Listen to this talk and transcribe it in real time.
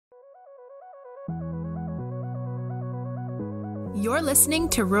You're listening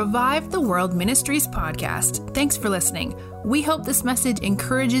to Revive the World Ministries podcast. Thanks for listening. We hope this message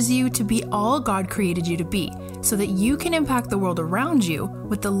encourages you to be all God created you to be, so that you can impact the world around you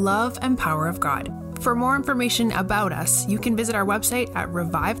with the love and power of God. For more information about us, you can visit our website at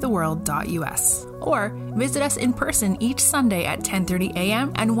revivetheworld.us or visit us in person each Sunday at 10:30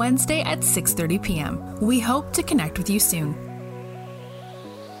 a.m. and Wednesday at 6:30 p.m. We hope to connect with you soon.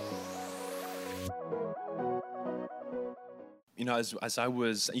 You know, as I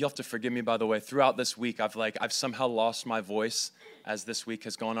was, you have to forgive me, by the way, throughout this week, I've somehow lost my voice as this week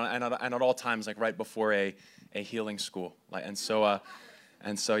has gone on, and at all times, like right before a healing school, so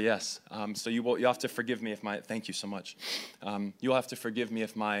yes, so you have to forgive me if thank you so much. You'll have to forgive me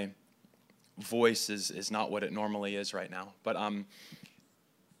if my voice is not what it normally is right now. But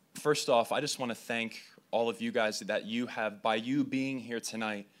first off, I just want to thank all of you guys that you have, by you being here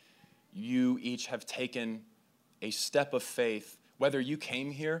tonight, you each have taken a step of faith, whether you came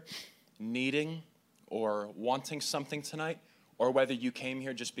here needing or wanting something tonight, or whether you came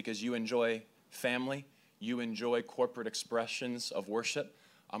here just because you enjoy family, you enjoy corporate expressions of worship,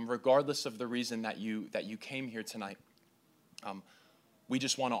 regardless of the reason that you came here tonight. We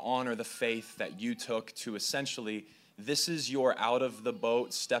just want to honor the faith that you took to essentially, this is your out of the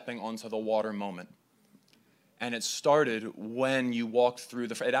boat, stepping onto the water moment. And it started when you walked through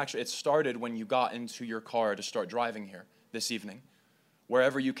it started when you got into your car to start driving here this evening.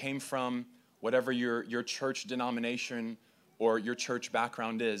 Wherever you came from, whatever your church denomination or your church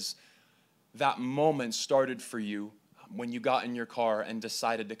background is, that moment started for you when you got in your car and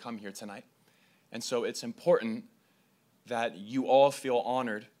decided to come here tonight. And so it's important that you all feel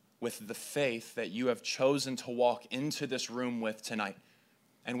honored with the faith that you have chosen to walk into this room with tonight,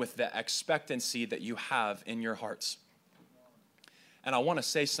 and with the expectancy that you have in your hearts. And I want to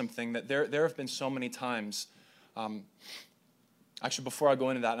say something, that there have been so many times, actually before I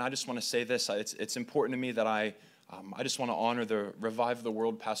go into that, and I just want to say this, it's important to me that I just want to honor the Revive the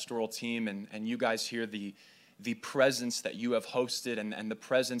World pastoral team and you guys here, the presence that you have hosted and the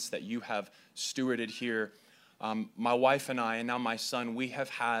presence that you have stewarded here. My wife and I, and now my son, we have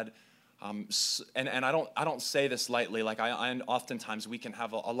had, and I don't say this lightly. Like I oftentimes we can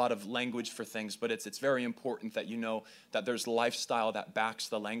have a lot of language for things, but it's very important that you know that there's lifestyle that backs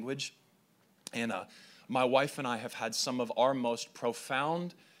the language. And my wife and I have had some of our most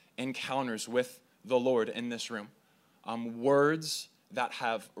profound encounters with the Lord in this room. Words that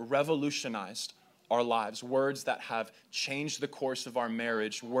have revolutionized our lives, words that have changed the course of our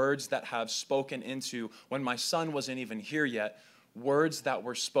marriage, words that have spoken into, when my son wasn't even here yet, words that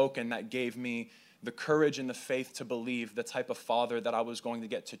were spoken that gave me the courage and the faith to believe the type of father that I was going to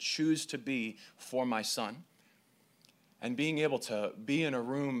get to choose to be for my son. And being able to be in a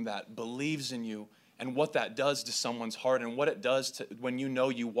room that believes in you and what that does to someone's heart and what it does to when you know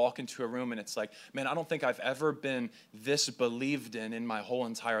you walk into a room and it's like, man, I don't think I've ever been this believed in my whole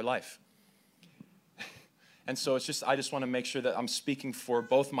entire life. And so I just want to make sure that I'm speaking for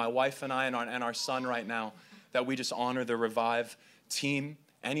both my wife and I and our son right now, that we just honor the Revive team,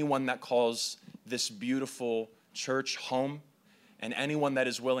 anyone that calls this beautiful church home, and anyone that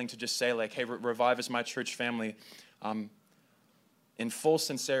is willing to just say like, hey, Revive is my church family. In full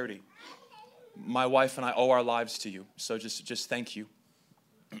sincerity, my wife and I owe our lives to you. So just thank you.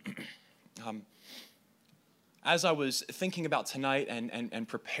 As I was thinking about tonight and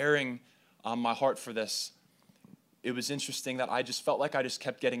preparing my heart for this, it was interesting that I just felt like I just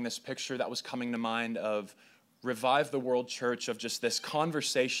kept getting this picture that was coming to mind of Revive the World Church, of just this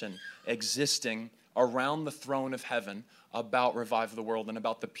conversation existing around the throne of heaven about Revive the World and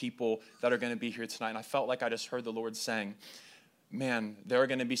about the people that are going to be here tonight. And I felt like I just heard the Lord saying, man, there are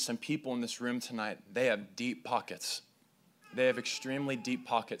going to be some people in this room tonight. They have deep pockets. They have extremely deep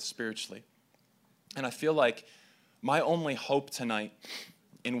pockets spiritually. And I feel like my only hope tonight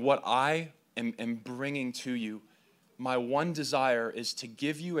in what I am bringing to you, my one desire is to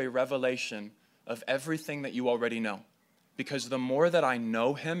give you a revelation of everything that you already know. Because the more that I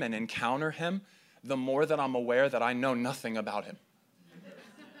know him and encounter him, the more that I'm aware that I know nothing about him.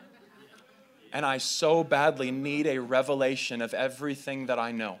 And I so badly need a revelation of everything that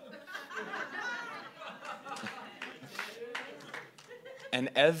I know. And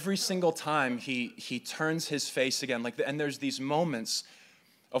every single time he turns his face again, and there's these moments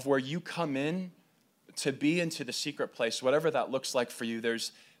of where you come in to be into the secret place, whatever that looks like for you.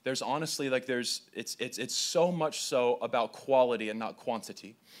 There's honestly, it's so much so about quality and not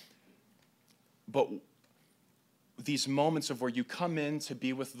quantity. But these moments of where you come in to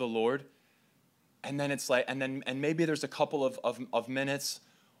be with the Lord, and then it's like, and maybe there's a couple of minutes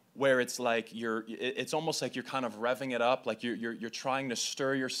where it's like it's almost like you're kind of revving it up, like you're trying to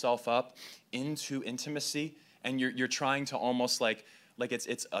stir yourself up into intimacy, and you're trying to almost like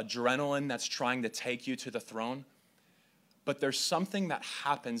it's adrenaline that's trying to take you to the throne. But there's something that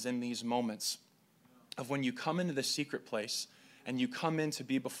happens in these moments of when you come into the secret place and you come in to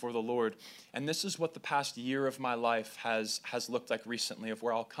be before the Lord. And this is what the past year of my life has looked like recently, of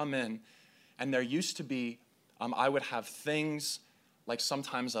where I'll come in, and there used to be, I would have things, like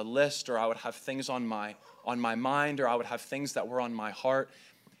sometimes a list, or I would have things on my mind, or I would have things that were on my heart,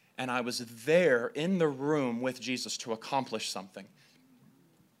 and I was there in the room with Jesus to accomplish something.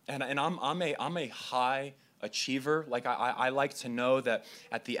 And I'm a high achiever. Like I like to know that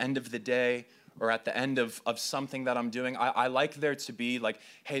at the end of the day, or at the end of something that I'm doing, I like there to be like,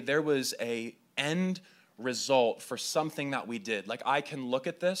 hey, there was a end result for something that we did. Like I can look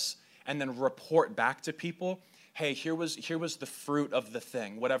at this and then report back to people, hey, here was the fruit of the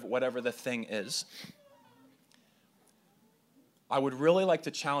thing, whatever the thing is. I would really like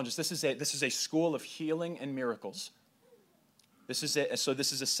to challenge us. This is a school of healing and miracles. So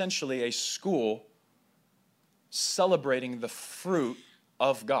this is essentially a school celebrating the fruit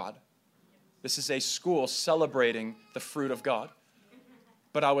of God. This is a school celebrating the fruit of God.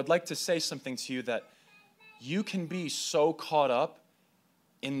 But I would like to say something to you, that you can be so caught up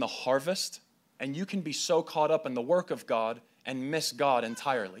in the harvest, and you can be so caught up in the work of God and miss God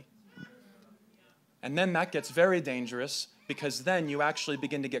entirely. And then that gets very dangerous, because then you actually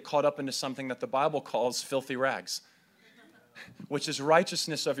begin to get caught up into something that the Bible calls filthy rags, which is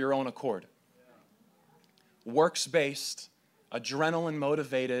righteousness of your own accord. Works-based,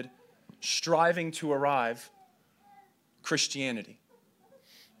 adrenaline-motivated, striving to arrive Christianity,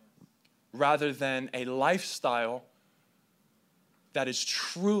 rather than a lifestyle that is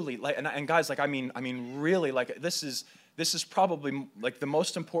truly like, and guys, like I mean really, like this is probably like the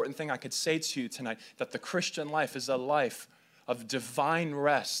most important thing I could say to you tonight, that the Christian life is a life of divine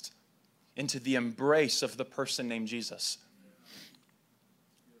rest into the embrace of the person named Jesus.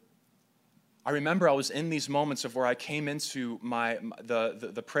 I remember I was in these moments of where I came into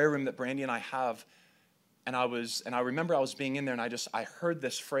the prayer room that Brandy and I have, and I remember I was being in there, and I heard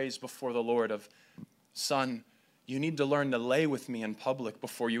this phrase before the Lord of, son, you need to learn to lay with me in public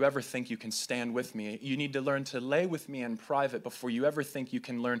before you ever think you can stand with me. You need to learn to lay with me in private before you ever think you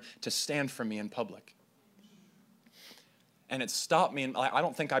can learn to stand for me in public. And it stopped me, and I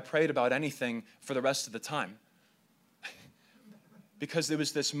don't think I prayed about anything for the rest of the time. Because there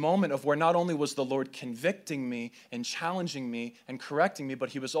was this moment of where not only was the Lord convicting me and challenging me and correcting me,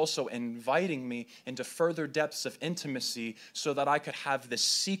 but he was also inviting me into further depths of intimacy so that I could have this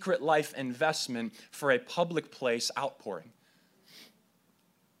secret life investment for a public place outpouring.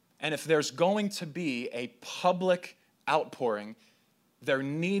 And if there's going to be a public outpouring, there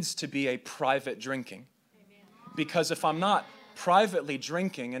needs to be a private drinking. Because if I'm not privately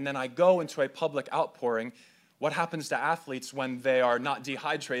drinking and then I go into a public outpouring, what happens to athletes when they are not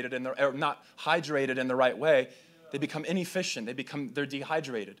dehydrated or not hydrated in the right way? They become inefficient. They're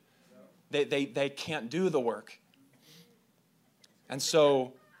dehydrated. They can't do the work. And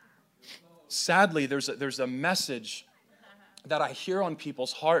so, sadly, there's a message that I hear on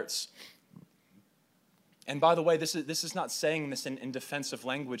people's hearts. And by the way, this is not saying this in defensive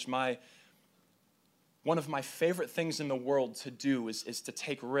language. One of my favorite things in the world to do is to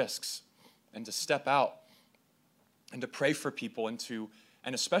take risks and to step out and to pray for people, and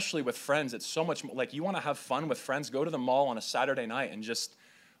especially with friends. It's so much more, like, you want to have fun with friends, go to the mall on a Saturday night and just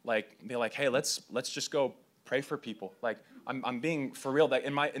like be like, hey, let's just go pray for people. Like I'm being for real. That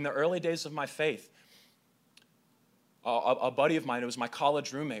in the early days of my faith, a buddy of mine, it was my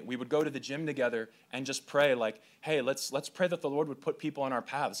college roommate, we would go to the gym together and just pray like, hey, let's pray that the Lord would put people in our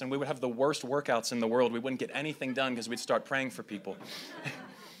paths. And we would have the worst workouts in the world. We wouldn't get anything done because we'd start praying for people.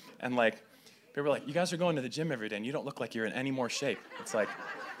 And like, people were like, you guys are going to the gym every day and you don't look like you're in any more shape. It's like,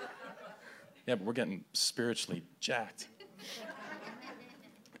 yeah, but we're getting spiritually jacked.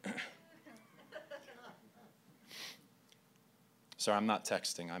 Sorry, I'm not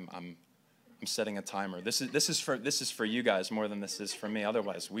texting. I'm setting a timer. This is for you guys more than this is for me.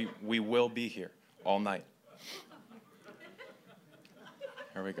 Otherwise, we will be here all night.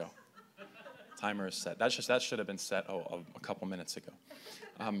 Here we go. Timer is set. That should have been set a couple minutes ago.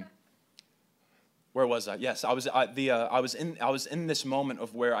 Where was I? Yes, I was in this moment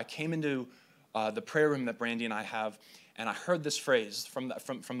of where I came into the prayer room that Brandy and I have, and I heard this phrase from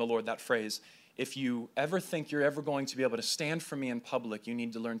the Lord. That phrase: if you ever think you're ever going to be able to stand for me in public, you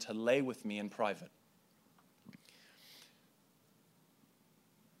need to learn to lay with me in private.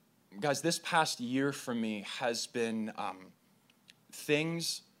 Guys, this past year for me has been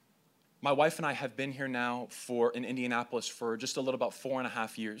things My wife and I have been here now in Indianapolis for just a little about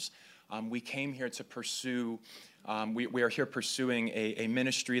 4.5 years. We came here to pursue, we are here pursuing a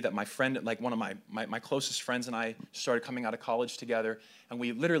ministry that my friend, like one of my closest friends and I started coming out of college together. And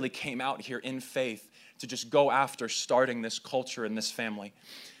we literally came out here in faith to just go after starting this culture in this family.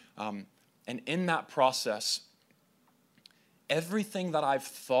 And in that process, everything that I've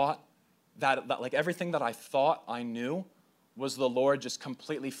thought, everything that I thought I knew was the Lord just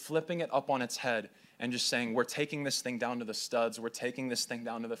completely flipping it up on its head and just saying, we're taking this thing down to the studs, we're taking this thing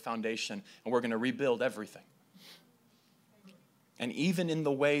down to the foundation, and we're going to rebuild everything. And even in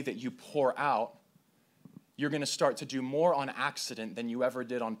the way that you pour out, you're going to start to do more on accident than you ever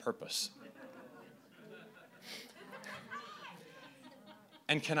did on purpose.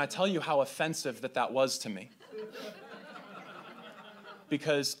 And can I tell you how offensive that was to me?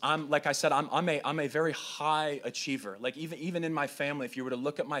 Because like I said, I'm a very high achiever. Like even in my family, if you were to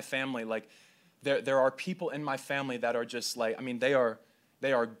look at my family, like there are people in my family that are just like, I mean, they are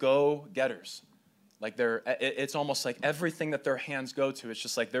go-getters. Like it's almost like everything that their hands go to, it's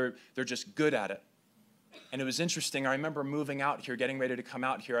just like they're just good at it. And it was interesting. I remember moving out here, getting ready to come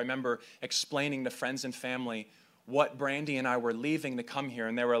out here. I remember explaining to friends and family what Brandy and I were leaving to come here,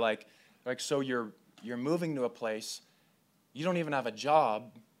 and they were like, so you're moving to a place. You don't even have a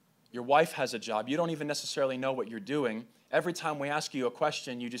job. Your wife has a job. You don't even necessarily know what you're doing. Every time we ask you a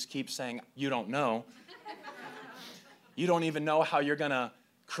question, you just keep saying, you don't know. You don't even know how you're going to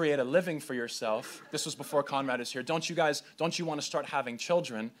create a living for yourself. This was before Conrad is here. Don't you want to start having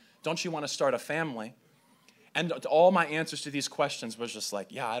children? Don't you want to start a family? And all my answers to these questions was just like,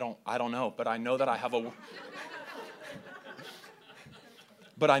 yeah, I don't know, but I know that I have a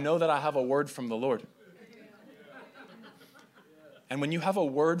word from the Lord. And when you have a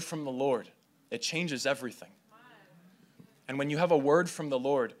word from the Lord, it changes everything. And when you have a word from the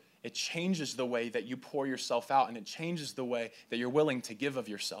Lord, it changes the way that you pour yourself out, and it changes the way that you're willing to give of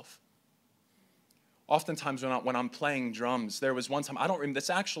yourself. Oftentimes when I'm playing drums, there was one time, I don't remember, this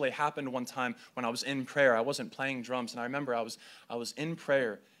actually happened one time when I was in prayer. I wasn't playing drums, and I remember I was in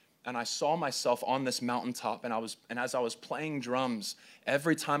prayer, and I saw myself on this mountaintop, and as I was playing drums,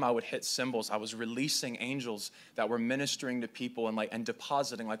 every time I would hit cymbals, I was releasing angels that were ministering to people and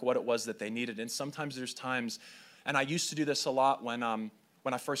depositing what it was that they needed. And sometimes there's times, and I used to do this a lot when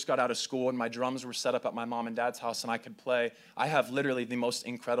I first got out of school and my drums were set up at my mom and dad's house and I could play. I have literally the most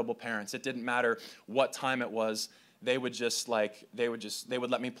incredible parents. It didn't matter what time it was. They would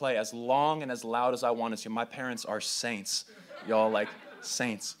let me play as long and as loud as I wanted to. My parents are saints, y'all, like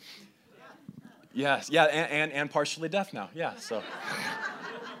saints. Yes, yeah, and partially deaf now. Yeah, so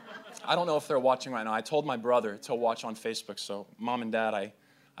I don't know if they're watching right now. I told my brother to watch on Facebook. So mom and dad,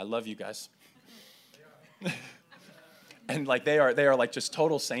 I love you guys. And they are just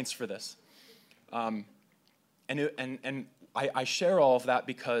total saints for this. And I share all of that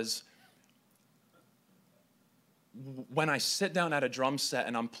because when I sit down at a drum set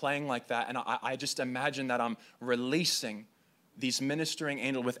and I'm playing like that, and I just imagine that I'm releasing these ministering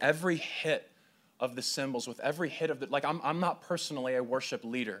angels with every hit of the cymbals, with every hit of the, I'm not personally a worship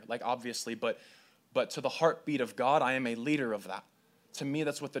leader, obviously, but to the heartbeat of God, I am a leader of that. To me,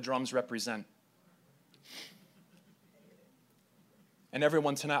 that's what the drums represent. And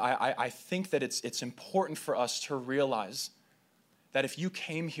everyone tonight, I think that it's important for us to realize that if you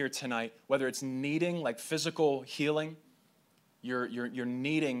came here tonight, whether it's needing physical healing, you're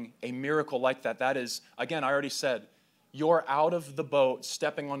needing a miracle like that. That is, again, I already said, your out of the boat,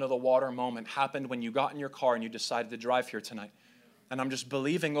 stepping onto the water moment happened when you got in your car and you decided to drive here tonight. And I'm just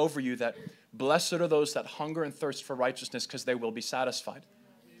believing over you that blessed are those that hunger and thirst for righteousness because they will be satisfied.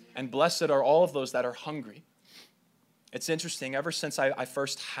 And blessed are all of those that are hungry. It's interesting, ever since I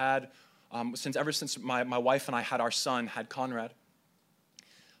first had, ever since my wife and I had our son, had Conrad,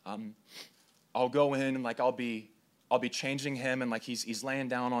 I'll go in and I'll be changing him and he's laying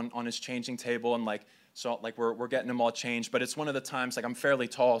down on his changing table and we're getting him all changed. But it's one of the times I'm fairly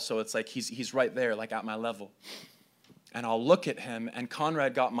tall, so it's he's right there at my level. And I'll look at him, and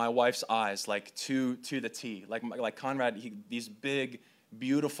Conrad got my wife's eyes to the T. Conrad, these big,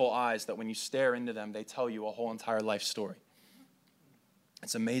 beautiful eyes that when you stare into them, they tell you a whole entire life story.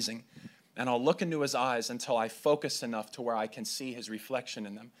 It's amazing. And I'll look into his eyes until I focus enough to where I can see his reflection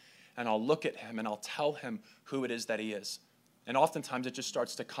in them. And I'll look at him and I'll tell him who it is that he is. And oftentimes it just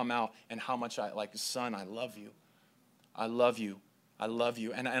starts to come out and how much son, I love you. I love you. I love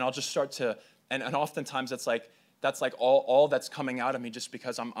you. And I'll just start to, and oftentimes that's all that's coming out of me just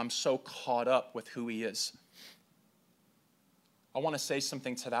because I'm so caught up with who he is. I want to say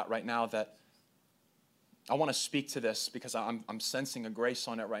something to that right now that I want to speak to this because I'm sensing a grace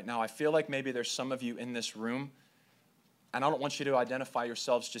on it right now. I feel like maybe there's some of you in this room, and I don't want you to identify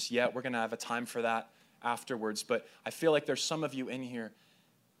yourselves just yet. We're going to have a time for that afterwards. But I feel like there's some of you in here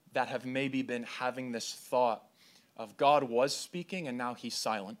that have maybe been having this thought of God was speaking and now he's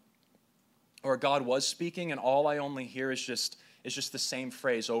silent. Or God was speaking and all I only hear is just the same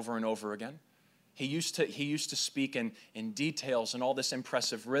phrase over and over again. He used to speak in details and all this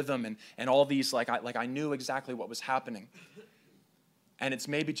impressive rhythm and all these, like I knew exactly what was happening. And it's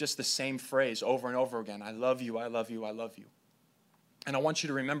maybe just the same phrase over and over again. I love you, I love you, I love you. And I want you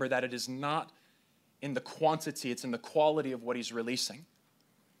to remember that it is not in the quantity, it's in the quality of what he's releasing.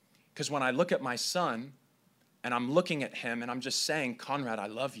 Because when I look at my son and I'm looking at him and I'm just saying, Conrad, I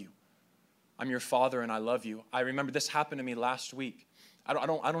love you. I'm your father and I love you. I remember this happened to me last week. I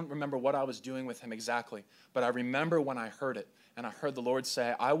don't remember what I was doing with him exactly, but I remember when I heard it, and I heard the Lord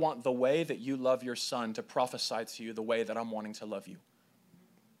say, I want the way that you love your son to prophesy to you the way that I'm wanting to love you.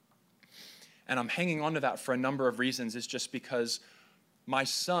 And I'm hanging on to that for a number of reasons. It's just because my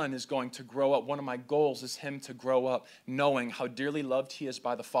son is going to grow up. One of my goals is him to grow up knowing how dearly loved he is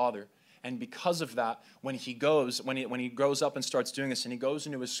by the Father. And because of that, when he grows up and starts doing this, and he goes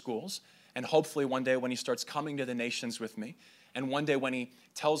into his schools, and hopefully one day when he starts coming to the nations with me, and one day when he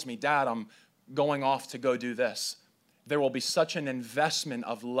tells me, Dad, I'm going off to go do this, there will be such an investment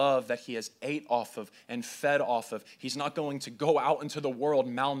of love that he has ate off of and fed off of. He's not going to go out into the world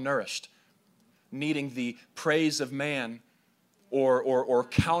malnourished, needing the praise of man or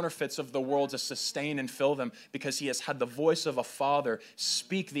counterfeits of the world to sustain and fill them, because he has had the voice of a father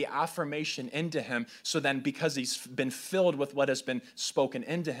speak the affirmation into him. So then because he's been filled with what has been spoken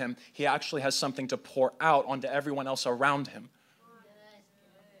into him, he actually has something to pour out onto everyone else around him.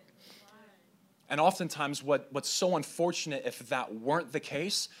 And oftentimes what's so unfortunate, if that weren't the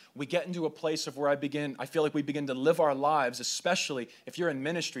case, we get into a place of where I feel like we begin to live our lives, especially if you're in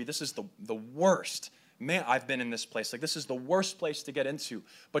ministry. This is the worst. Man, I've been in this place. Like, this is the worst place to get into.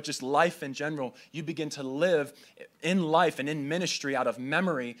 But just life in general, you begin to live in life and in ministry out of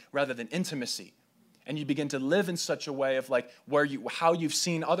memory rather than intimacy. And you begin to live in such a way of like how you've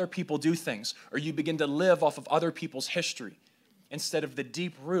seen other people do things, or you begin to live off of other people's history instead of the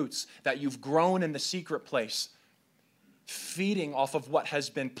deep roots that you've grown in the secret place, feeding off of what has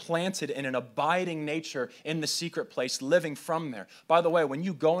been planted in an abiding nature in the secret place, living from there. By the way, when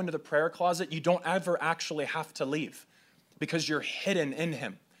you go into the prayer closet, you don't ever actually have to leave because you're hidden in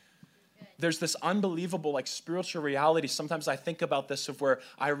him. There's this unbelievable spiritual reality. Sometimes I think about this of where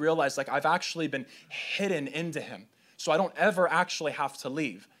I realize I've actually been hidden into him. So I don't ever actually have to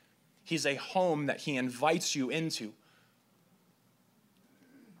leave. He's a home that he invites you into.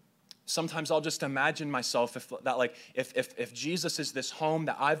 Sometimes I'll just imagine myself if Jesus is this home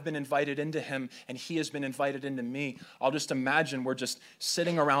that I've been invited into him and he has been invited into me, I'll just imagine we're just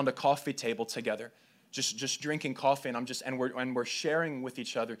sitting around a coffee table together, just drinking coffee, and we're sharing with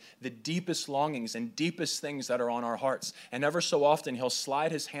each other the deepest longings and deepest things that are on our hearts. And ever so often he'll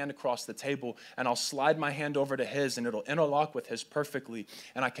slide his hand across the table and I'll slide my hand over to his and it'll interlock with his perfectly,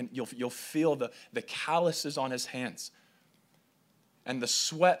 and you'll feel the calluses on his hands and the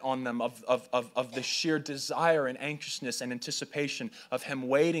sweat on them of the sheer desire and anxiousness and anticipation of him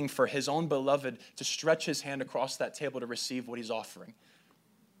waiting for his own beloved to stretch his hand across that table to receive what he's offering.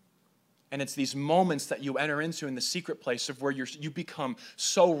 And it's these moments that you enter into in the secret place of where you become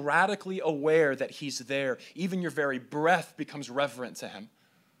so radically aware that he's there. Even your very breath becomes reverent to him.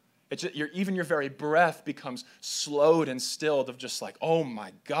 Even your very breath becomes slowed and stilled of just oh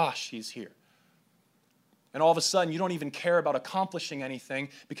my gosh, he's here. And all of a sudden, you don't even care about accomplishing anything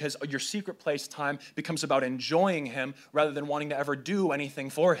because your secret place time becomes about enjoying him rather than wanting to ever do anything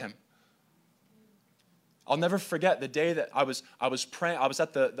for him. I'll never forget the day that I was praying.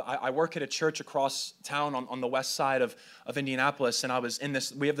 I work at a church across town on the west side of Indianapolis, and I was in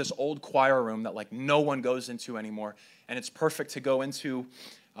this. We have this old choir room that no one goes into anymore, and it's perfect to go into.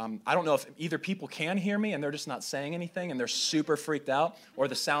 I don't know if either people can hear me and they're just not saying anything and they're super freaked out, or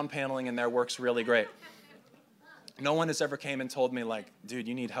the sound paneling in there works really great. No one has ever came and told me, dude,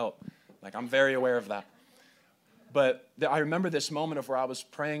 you need help. I'm very aware of that. But I remember this moment of where I was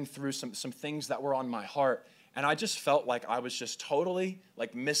praying through some things that were on my heart, and I just felt like I was just totally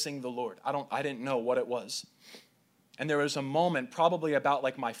missing the Lord. I didn't know what it was. And there was a moment, probably about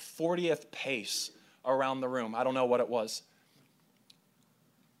my 40th pace around the room. I don't know what it was.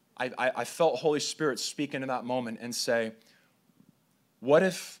 I felt Holy Spirit speak into that moment and say, what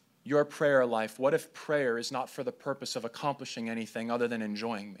if your prayer life, what if prayer is not for the purpose of accomplishing anything other than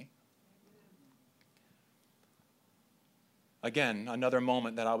enjoying me? Again, another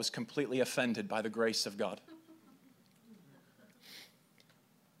moment that I was completely offended by the grace of God.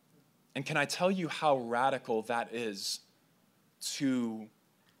 And can I tell you how radical that is to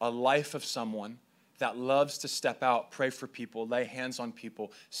a life of someone that loves to step out, pray for people, lay hands on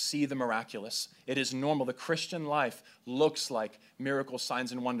people, see the miraculous? It is normal. The Christian life looks like miracles,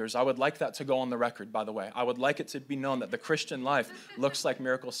 signs, and wonders. I would like that to go on the record, by the way. I would like it to be known that the Christian life looks like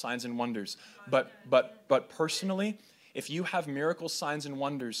miracles, signs, and wonders. But personally, if you have miracles, signs, and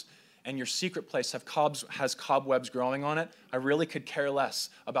wonders, and your secret place has cobwebs growing on it, I really could care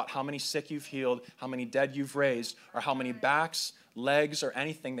less about how many sick you've healed, how many dead you've raised, or how many backs, legs, or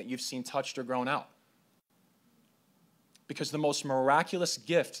anything that you've seen touched or grown out. Because the most miraculous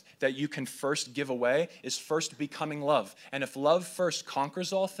gift that you can first give away is first becoming love. And if love first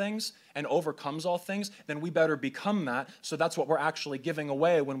conquers all things and overcomes all things, then we better become that. So that's what we're actually giving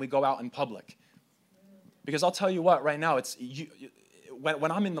away when we go out in public. Because I'll tell you what, right now,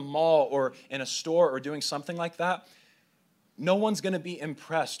 when I'm in the mall or in a store or doing something like that, no one's going to be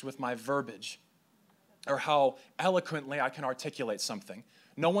impressed with my verbiage or how eloquently I can articulate something.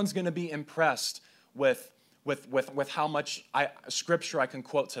 No one's going to be impressed with how much scripture I can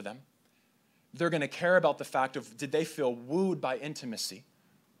quote to them. They're going to care about the fact of, did they feel wooed by intimacy?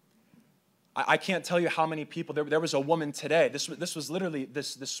 I can't tell you how many people. There was a woman today. This was literally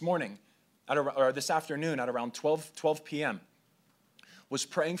this morning, or this afternoon at around 12 p.m. was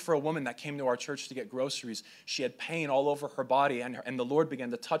praying for a woman that came to our church to get groceries. She had pain all over her body, and the Lord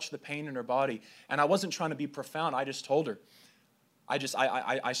began to touch the pain in her body. And I wasn't trying to be profound. I just told her.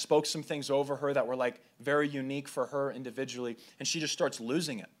 I spoke some things over her that were like very unique for her individually, and she just starts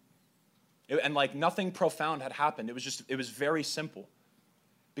losing it. And like nothing profound had happened. It was very simple.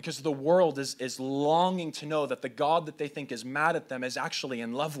 Because the world is longing to know that the God that they think is mad at them is actually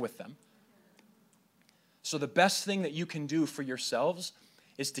in love with them. So the best thing that you can do for yourselves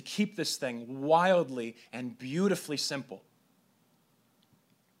is to keep this thing wildly and beautifully simple.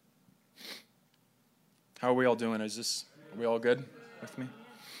 How are we all doing? Are we all good with me?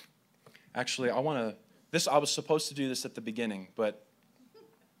 Actually, I was supposed to do this at the beginning, but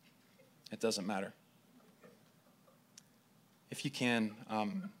it doesn't matter. If you can,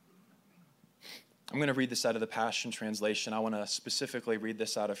 I'm going to read this out of the Passion Translation. I want to specifically read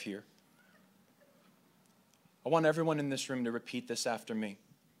this out of here. I want everyone in this room to repeat this after me.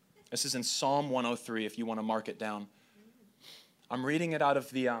 This is in Psalm 103, if you want to mark it down. I'm reading it out of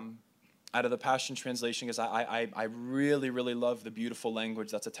the Passion Translation because I really, really love the beautiful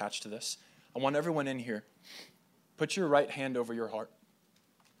language that's attached to this. I want everyone in here, put your right hand over your heart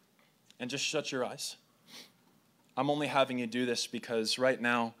and just shut your eyes. I'm only having you do this because right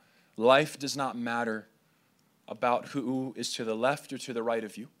now, life does not matter about who is to the left or to the right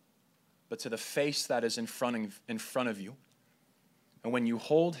of you, but to the face that is in front of you. And when you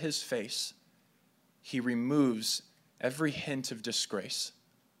hold his face, he removes every hint of disgrace.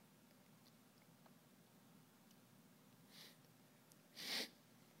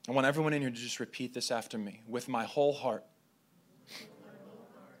 I want everyone in here to just repeat this after me. With my whole heart,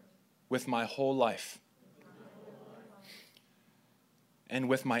 with my whole life, and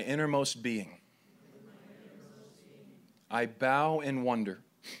with my innermost being, I bow in wonder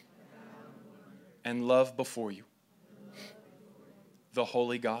and love before you, the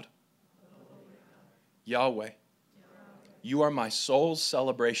holy God. Yahweh, you are my soul's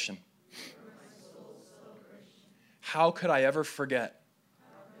celebration. How could I ever forget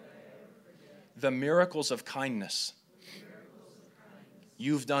the miracles of kindness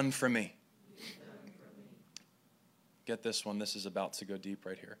you've done for me? Get this one. This is about to go deep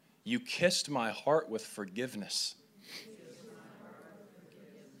right here. You kissed my heart with forgiveness.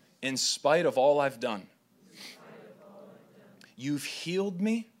 In spite of all I've done. You've healed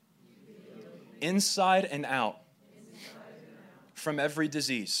me inside and out from every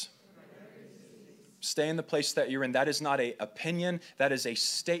disease. Stay in the place that you're in. That is not an opinion. That is a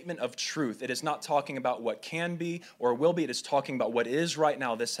statement of truth. It is not talking about what can be or will be. It is talking about what is right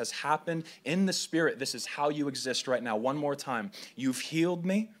now. This has happened in the Spirit. This is how you exist right now. One more time. You've healed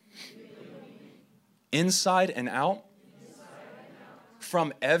me inside and out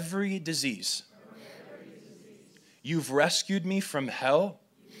from every disease. You've rescued me from hell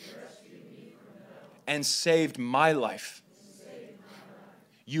and saved my life.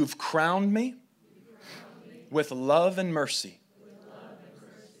 You've crowned me with love and mercy.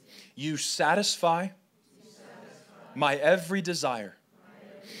 You satisfy my every desire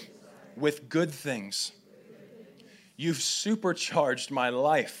with good things. You've supercharged my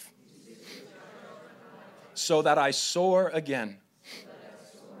life so that I soar again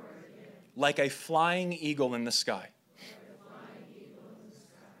like a flying eagle in the sky.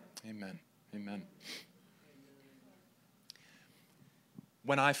 Amen. Amen.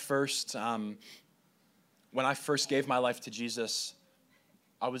 When I first gave my life to Jesus,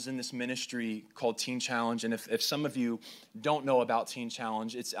 I was in this ministry called Teen Challenge, and if some of you don't know about Teen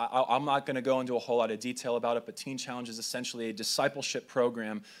Challenge, I'm not going to go into a whole lot of detail about it, but Teen Challenge is essentially a discipleship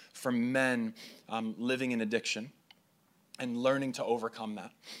program for men living in addiction and learning to overcome that.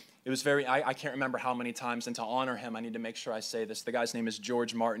 It was I can't remember how many times, and to honor him, I need to make sure I say this. The guy's name is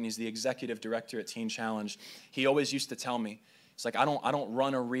George Martin. He's the executive director at Teen Challenge. He always used to tell me, he's like, I don't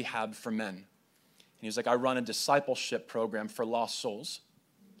run a rehab for men. And he's like, I run a discipleship program for lost souls.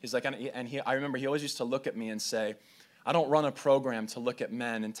 He's like, I remember he always used to look at me and say, I don't run a program to look at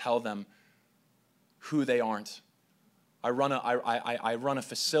men and tell them who they aren't. I run a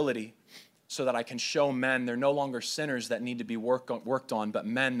facility so that I can show men they're no longer sinners that need to be worked on, but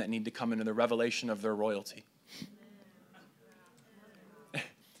men that need to come into the revelation of their royalty.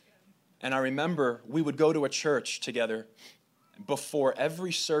 And I remember we would go to a church together. Before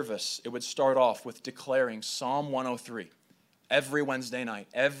every service, it would start off with declaring Psalm 103. Every Wednesday night,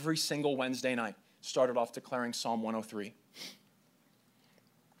 every single Wednesday night, started off declaring Psalm 103.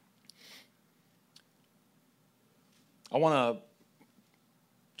 I want to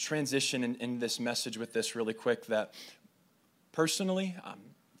transition in this message with this really quick, that personally,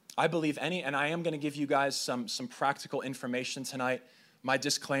 I believe and I am going to give you guys some practical information tonight. My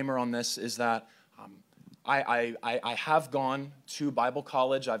disclaimer on this is that I have gone to Bible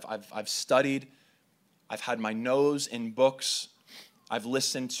college. I've studied. I've had my nose in books. I've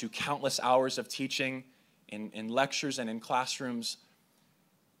listened to countless hours of teaching in lectures and in classrooms.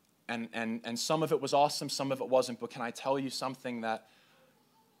 And some of it was awesome, some of it wasn't. But can I tell you something, that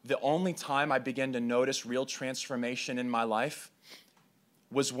the only time I began to notice real transformation in my life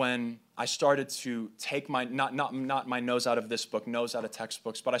was when I started to take my, not my nose out of this book, nose out of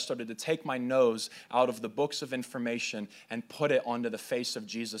textbooks, but I started to take my nose out of the books of information and put it onto the face of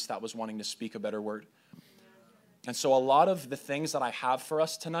Jesus that was wanting to speak a better word. And so a lot of the things that I have for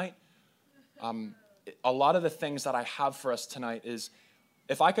us tonight, is,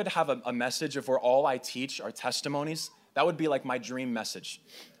 if I could have a message of where all I teach are testimonies, that would be like my dream message.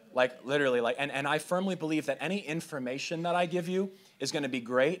 Like literally, and I firmly believe that any information that I give you is going to be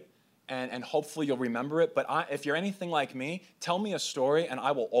great, and hopefully you'll remember it. But if you're anything like me, tell me a story and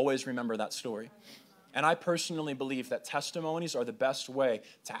I will always remember that story. And I personally believe that testimonies are the best way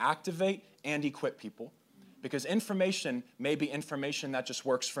to activate and equip people. Because information may be information that just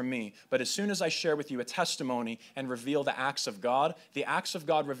works for me. But as soon as I share with you a testimony and reveal the acts of God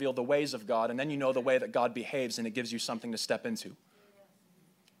reveal the ways of God, and then you know the way that God behaves, and it gives you something to step into.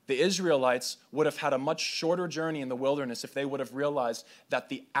 The Israelites would have had a much shorter journey in the wilderness if they would have realized that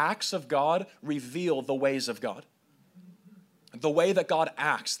the acts of God reveal the ways of God. The way that God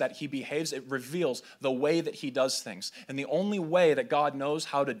acts, that he behaves, it reveals the way that he does things. And the only way that God knows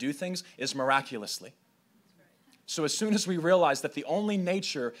how to do things is miraculously. So as soon as we realize that the only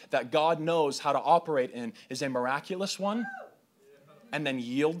nature that God knows how to operate in is a miraculous one, and then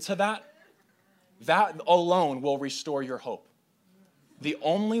yield to that, that alone will restore your hope. The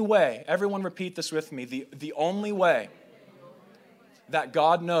only way, everyone repeat this with me, the only way that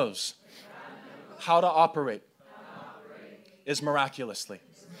God knows how to operate is miraculously.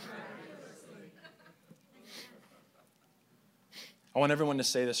 I want everyone to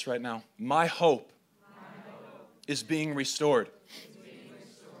say this right now. My hope is being restored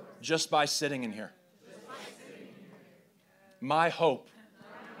just by sitting in here. My hope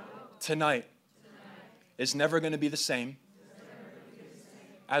tonight is never going to be the same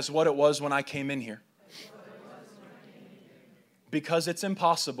as what it was when I came in here. Because it's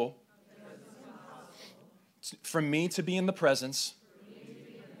impossible for me to be in the presence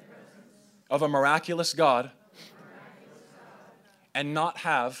of a miraculous God and not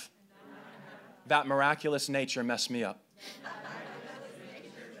have that miraculous nature mess me up.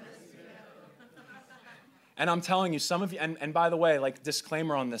 And I'm telling you, some of you, and by the way, like,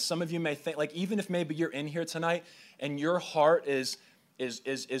 disclaimer on this, some of you may think, like, even if maybe you're in here tonight and your heart is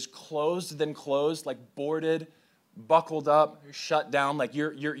closed, like boarded, buckled up, shut down, like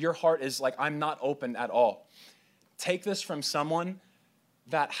your heart is like, I'm not open at all. Take this from someone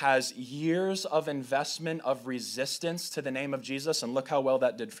that has years of investment of resistance to the name of Jesus, and look how well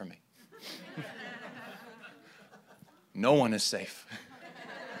that did for me. No one is safe.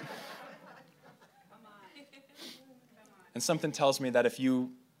 And something tells me that if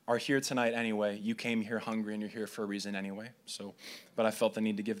you are here tonight anyway, you came here hungry and you're here for a reason anyway. So, but I felt the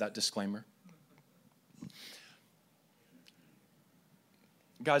need to give that disclaimer.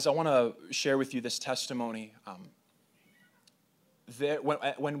 Guys, I want to share with you this testimony.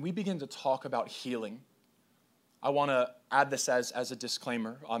 when we begin to talk about healing, I want to add this as a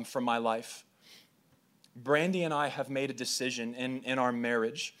disclaimer from my life. Brandy and I have made a decision in our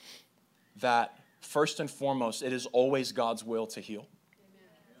marriage that first and foremost, it is always God's will to heal.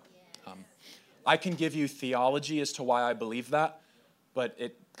 I can give you theology as to why I believe that, but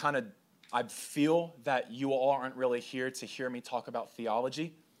I feel that you all aren't really here to hear me talk about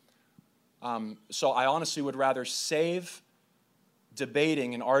theology. So I honestly would rather save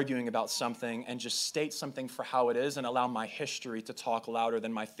debating and arguing about something and just state something for how it is and allow my history to talk louder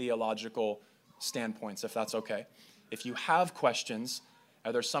than my theological standpoints, if that's okay. If you have questions,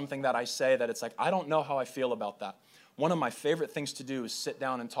 or there's something that I say that it's like, I don't know how I feel about that. One of my favorite things to do is sit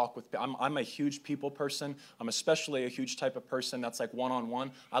down and talk with people. I'm a huge people person. I'm especially a huge type of person that's like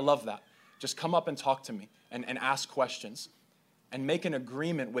one-on-one. I love that. Just come up and talk to me and ask questions and make an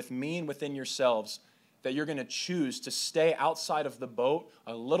agreement with me and within yourselves that you're going to choose to stay outside of the boat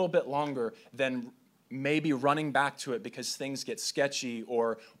a little bit longer than maybe running back to it because things get sketchy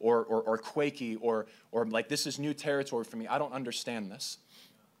or quaky or like this is new territory for me. I don't understand this.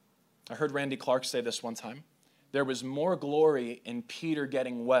 I heard Randy Clark say this one time. There was more glory in Peter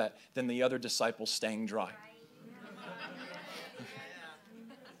getting wet than the other disciples staying dry.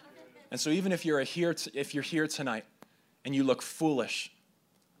 And so even if you're here tonight and you look foolish,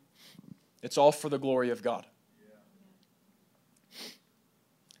 it's all for the glory of God.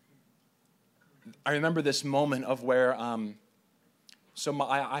 I remember this moment of where,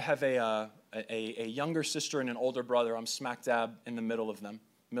 I have a younger sister and an older brother. I'm smack dab in the middle of them.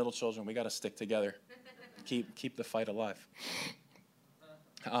 Middle children, we got to stick together. Keep the fight alive.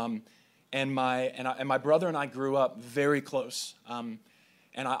 And my brother and I grew up very close.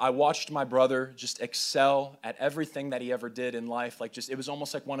 And I watched my brother just excel at everything that he ever did in life. It was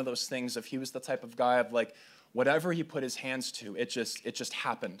almost like one of those things of he was the type of guy of like, whatever he put his hands to, it just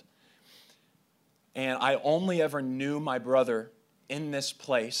happened. And I only ever knew my brother in this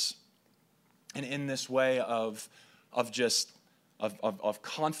place and in this way of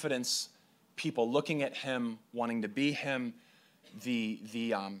confidence, people looking at him, wanting to be him, the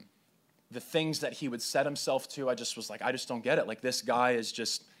things that he would set himself to. I just was like, I just don't get it. Like this guy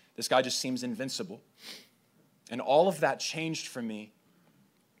just seems invincible. And all of that changed for me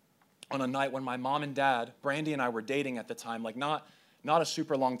on a night when my mom and dad, Brandy and I were dating at the time, like not a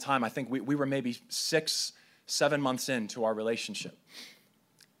super long time. I think we were maybe 6-7 months into our relationship.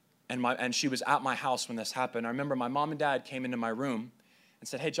 And she was at my house when this happened. I remember my mom and dad came into my room and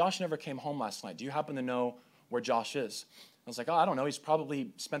said, hey, Josh never came home last night. Do you happen to know where Josh is? I was like, oh, I don't know. He's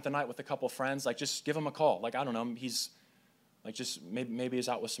probably spent the night with a couple friends. Like, just give him a call. Like, I don't know. He's like, just maybe he's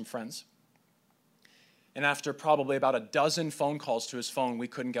out with some friends. And after probably about a dozen phone calls to his phone, we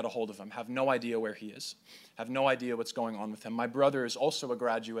couldn't get a hold of him. Have no idea where he is. Have no idea what's going on with him. My brother is also a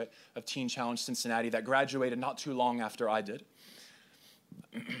graduate of Teen Challenge Cincinnati that graduated not too long after I did.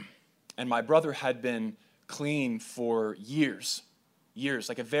 And my brother had been clean for years,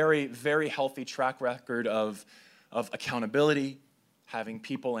 like a very, very healthy track record of accountability, having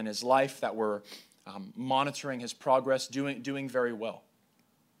people in his life that were monitoring his progress, doing very well.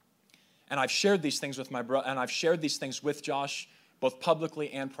 And I've shared these things with my brother, and I've shared these things with Josh, both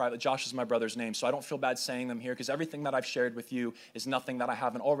publicly and privately. Josh is my brother's name, so I don't feel bad saying them here because everything that I've shared with you is nothing that I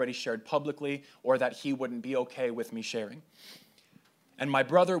haven't already shared publicly or that he wouldn't be okay with me sharing. And my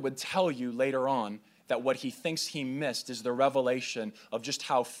brother would tell you later on that what he thinks he missed is the revelation of just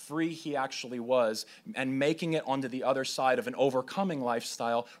how free he actually was and making it onto the other side of an overcoming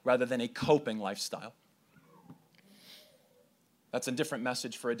lifestyle rather than a coping lifestyle. That's a different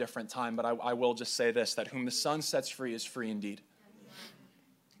message for a different time, but I will just say this, that whom the Son sets free is free indeed.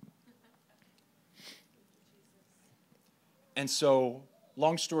 And so,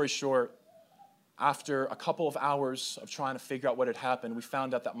 long story short, after a couple of hours of trying to figure out what had happened, we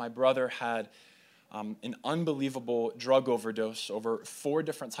found out that my brother had an unbelievable drug overdose over 4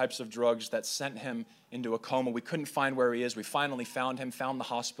 different types of drugs that sent him into a coma. We couldn't find where he is. We finally found him, found the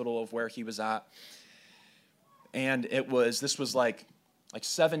hospital of where he was at. And this was like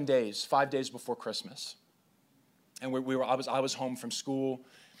 7 days, 5 days before Christmas. And I was home from school,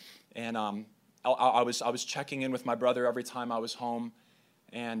 and I was checking in with my brother every time I was home,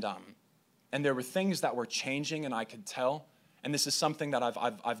 and there were things that were changing, and I could tell. And this is something that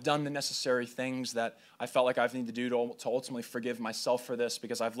I've done the necessary things that I felt like I need to do to ultimately forgive myself for this,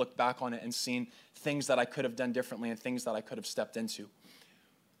 because I've looked back on it and seen things that I could have done differently and things that I could have stepped into.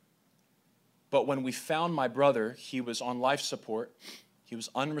 But when we found my brother, he was on life support, he was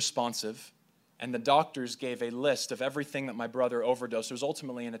unresponsive, and the doctors gave a list of everything that my brother overdosed. It was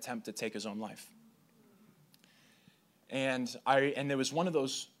ultimately an attempt to take his own life. And there was one of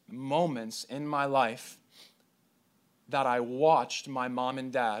those moments in my life that I watched my mom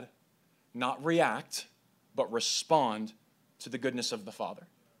and dad not react, but respond to the goodness of the Father.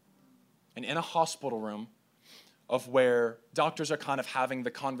 And in a hospital room of where doctors are kind of having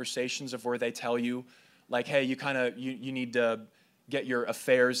the conversations of where they tell you, like, hey, you need to get your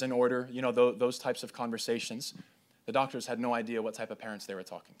affairs in order, those types of conversations. The doctors had no idea what type of parents they were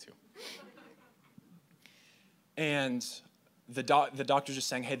talking to. And the doctor's just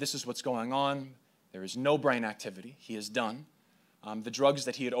saying, hey, this is what's going on. There is no brain activity. He is done. The drugs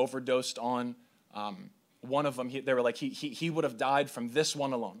that he had overdosed on, one of them, they were like, he would have died from this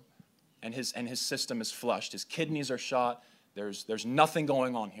one alone. And his system is flushed. His kidneys are shot. There's nothing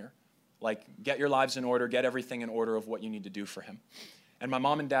going on here. Like, get your lives in order. Get everything in order of what you need to do for him. And my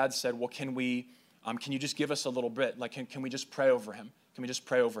mom and dad said, well, can you just give us a little bit? Like, can we just pray over him? Can we just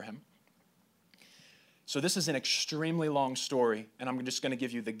pray over him? So this is an extremely long story, and I'm just going to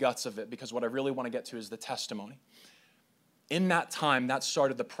give you the guts of it because what I really want to get to is the testimony. In that time, that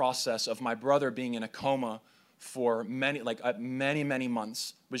started the process of my brother being in a coma for many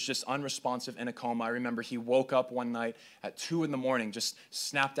months, was just unresponsive in a coma. I remember he woke up one night at 2 a.m, just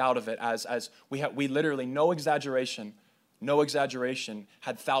snapped out of it as we literally, no exaggeration,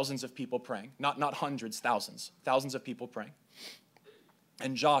 had thousands of people praying. Not hundreds, thousands of people praying.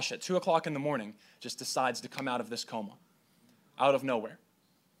 And Josh, at 2 a.m, just decides to come out of this coma, out of nowhere.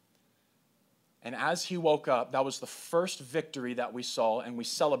 And as he woke up, that was the first victory that we saw, and we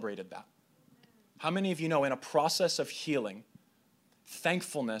celebrated that. How many of you know in a process of healing,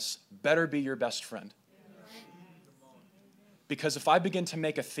 thankfulness better be your best friend? Because if I begin to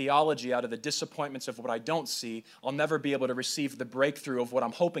make a theology out of the disappointments of what I don't see, I'll never be able to receive the breakthrough of what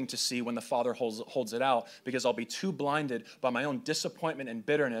I'm hoping to see when the Father holds it out, because I'll be too blinded by my own disappointment and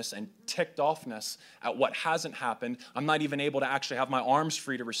bitterness and ticked offness at what hasn't happened. I'm not even able to actually have my arms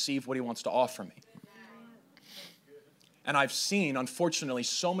free to receive what he wants to offer me. And I've seen, unfortunately,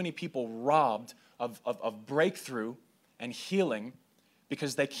 so many people robbed of breakthrough and healing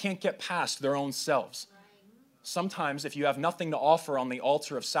because they can't get past their own selves. Sometimes if you have nothing to offer on the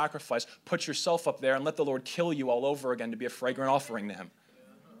altar of sacrifice, put yourself up there and let the Lord kill you all over again to be a fragrant offering to him.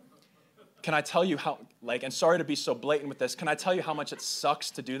 Can I tell you how, and sorry to be so blatant with this, can I tell you how much it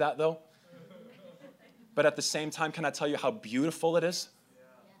sucks to do that though? But at the same time, can I tell you how beautiful it is?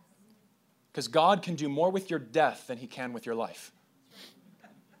 Because God can do more with your death than he can with your life.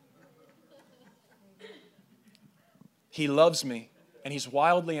 He loves me, and he's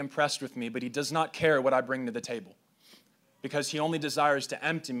wildly impressed with me, but he does not care what I bring to the table, because he only desires to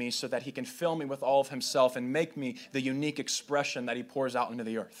empty me so that he can fill me with all of himself and make me the unique expression that he pours out into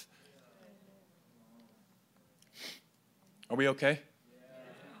the earth. Are we okay?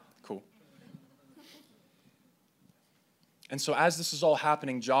 Cool. And so as this is all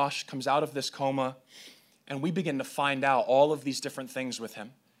happening, Josh comes out of this coma, and we begin to find out all of these different things with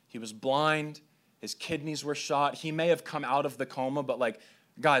him. He was blind. His kidneys were shot. He may have come out of the coma, but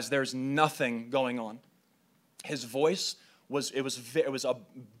guys, there's nothing going on. His voice was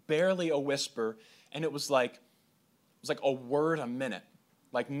barely a whisper, and it was like a word a minute.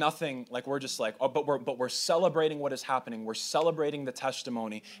 Like nothing, we're just but we're celebrating what is happening. We're celebrating the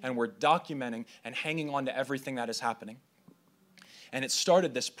testimony, and we're documenting and hanging on to everything that is happening. And it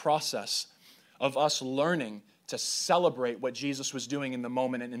started this process of us learning to celebrate what Jesus was doing in the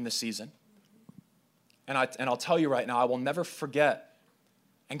moment and in the season. And I'll tell you right now, I will never forget.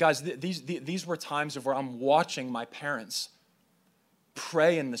 And guys, these were times of where I'm watching my parents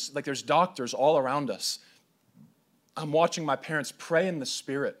pray in this, there's doctors all around us. I'm watching my parents pray in the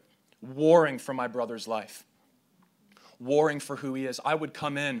Spirit, warring for my brother's life, warring for who he is. I would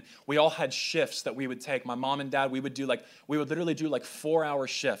come in. We all had shifts that we would take. My mom and dad, we would literally do 4-hour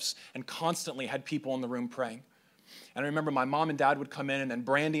shifts and constantly had people in the room praying. And I remember my mom and dad would come in, and then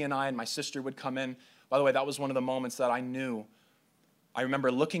Brandy and I and my sister would come in. By the way, that was one of the moments that I knew. I remember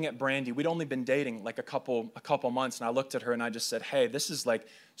looking at Brandy. We'd only been dating a couple months, and I looked at her and I just said, hey, this is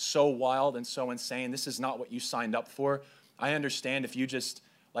so wild and so insane. This is not what you signed up for. I understand if you just,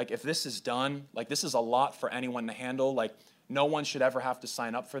 if this is done, this is a lot for anyone to handle. No one should ever have to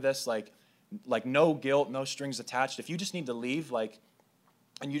sign up for this. No guilt, no strings attached. If you just need to leave,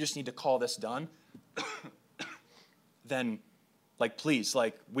 and you just need to call this done, then, please,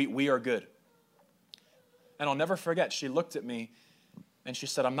 we are good. And I'll never forget, she looked at me and she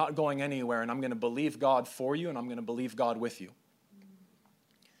said, I'm not going anywhere, and I'm going to believe God for you, and I'm going to believe God with you.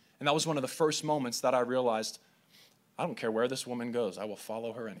 And that was one of the first moments that I realized, I don't care where this woman goes, I will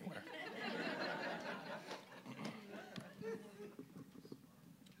follow her anywhere.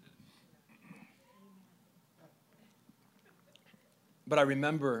 But I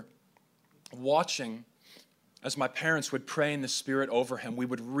remember watching as my parents would pray in the Spirit over him. We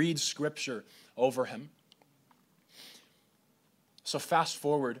would read scripture over him. So fast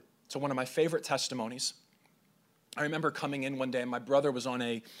forward to one of my favorite testimonies. I remember coming in one day and my brother was on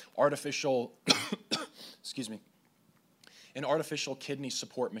an artificial kidney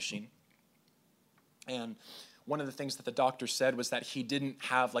support machine. And one of the things that the doctor said was that he didn't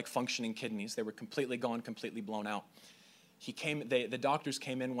have like functioning kidneys. They were completely gone, completely blown out. The doctors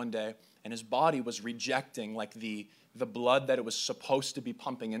came in one day and his body was rejecting like the blood that it was supposed to be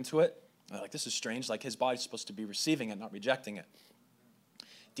pumping into it. And they're like, this is strange. Like his body's supposed to be receiving it, not rejecting it.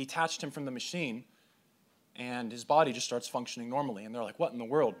 Detached him from the machine and his body just starts functioning normally. And they're like, what in the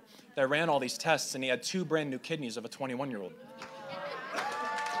world? They ran all these tests and he had 2 brand new kidneys of a 21-year-old.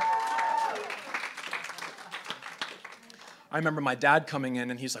 I remember my dad coming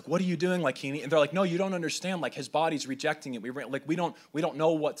in and he's like, what are you doing? Like and they're like, no, you don't understand. Like his body's rejecting it. We don't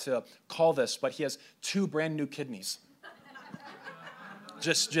know what to call this, but he has 2 brand new kidneys.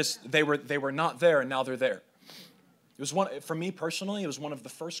 They were not there and now they're there. It was for me personally, it was one of the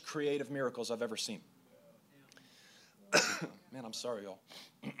first creative miracles I've ever seen. Man, I'm sorry, y'all.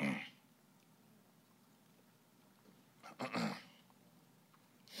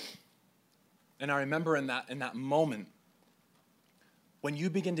 And I remember in that moment, when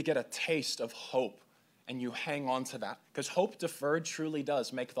you begin to get a taste of hope and you hang on to that, because hope deferred truly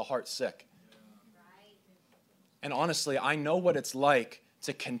does make the heart sick. And honestly, I know what it's like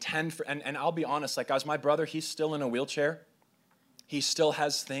to contend for, and I'll be honest, like guys, my brother, he's still in a wheelchair. He still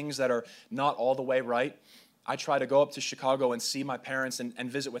has things that are not all the way right. I try to go up to Chicago and see my parents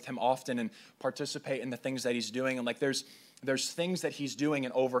and visit with him often and participate in the things that he's doing. And like there's things that he's doing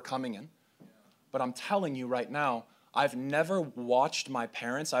and overcoming in. But I'm telling you right now, I've never watched my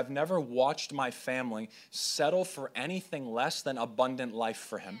parents, I've never watched my family settle for anything less than abundant life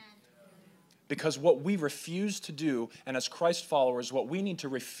for him. Because what we refuse to do, and as Christ followers, what we need to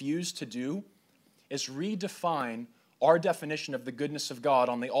refuse to do is redefine our definition of the goodness of God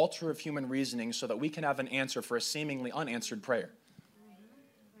on the altar of human reasoning so that we can have an answer for a seemingly unanswered prayer.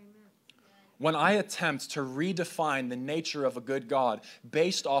 When I attempt to redefine the nature of a good God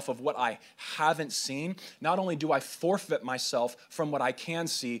based off of what I haven't seen, not only do I forfeit myself from what I can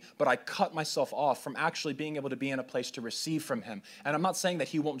see, but I cut myself off from actually being able to be in a place to receive from him. And I'm not saying that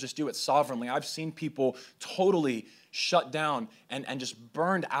he won't just do it sovereignly. I've seen people totally shut down and just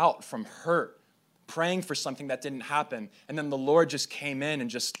burned out from hurt, praying for something that didn't happen. And then the Lord just came in and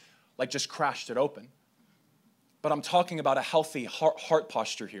just crashed it open. But I'm talking about a healthy heart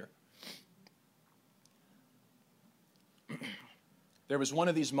posture here. There was one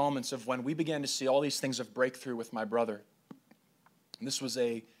of these moments of when we began to see all these things of breakthrough with my brother. And this was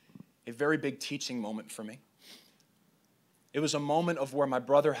a very big teaching moment for me. It was a moment of where my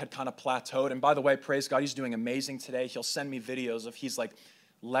brother had kind of plateaued. And by the way, praise God, he's doing amazing today. He'll send me videos of he's like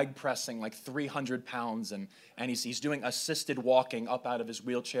leg pressing like 300 pounds and he's doing assisted walking up out of his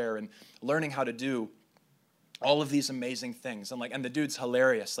wheelchair and learning how to do all of these amazing things. And the dude's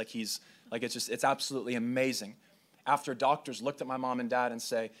hilarious. It's absolutely amazing. After doctors looked at my mom and dad and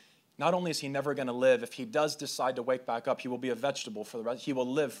say, not only is he never going to live, if he does decide to wake back up, he will be a vegetable for the rest. He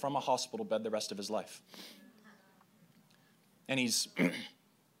will live from a hospital bed the rest of his life. And he's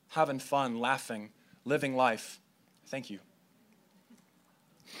having fun, laughing, living life. Thank you.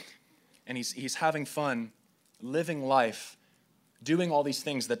 And he's having fun, living life, doing all these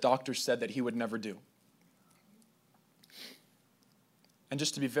things that doctors said that he would never do. And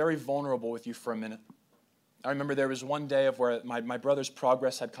just to be very vulnerable with you for a minute, I remember there was one day of where my brother's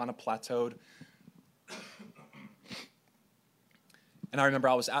progress had kind of plateaued. And I remember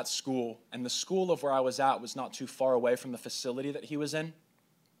I was at school, and the school of where I was at was not too far away from the facility that he was in.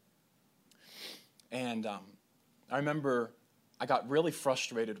 And I remember I got really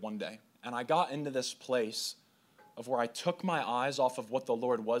frustrated one day, and I got into this place of where I took my eyes off of what the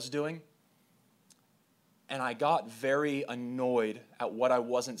Lord was doing, and I got very annoyed at what I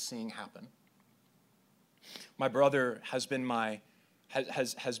wasn't seeing happen. My brother has been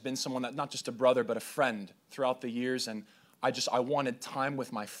has been someone that, not just a brother, but a friend throughout the years, and I wanted time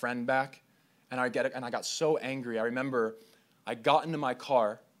with my friend back, and I got so angry. I remember I got into my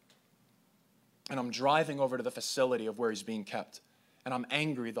car, and I'm driving over to the facility of where he's being kept, and I'm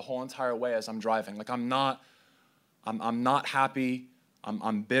angry the whole entire way as I'm driving. Like I'm not happy.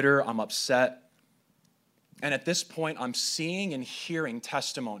 I'm bitter. I'm upset. And at this point, I'm seeing and hearing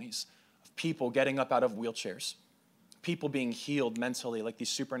testimonies of people getting up out of wheelchairs, people being healed mentally, like these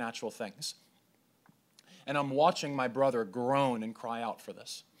supernatural things. And I'm watching my brother groan and cry out for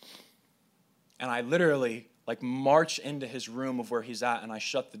this. And I literally, like march into his room of where he's at, and I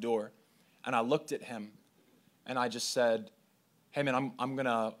shut the door, and I looked at him, and I just said, hey man, I'm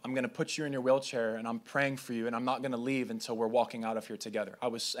gonna put you in your wheelchair, and I'm praying for you, and I'm not gonna leave until we're walking out of here together.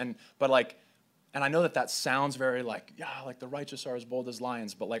 And I know that sounds very like, yeah, like the righteous are as bold as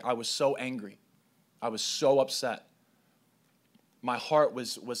lions, but like I was so angry. I was so upset. My heart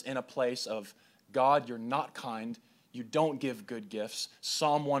was in a place of, God, you're not kind. You don't give good gifts.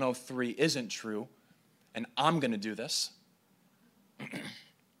 Psalm 103 isn't true, and I'm going to do this.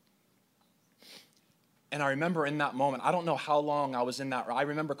 And I remember in that moment, I don't know how long I was in that. I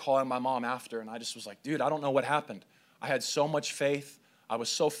remember calling my mom after, and I just was like, dude, I don't know what happened. I had so much faith. I was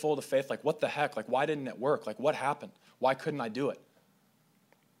so full of faith. Like, what the heck? Like, why didn't it work? Like, what happened? Why couldn't I do it?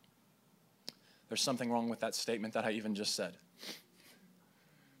 There's something wrong with that statement that I even just said.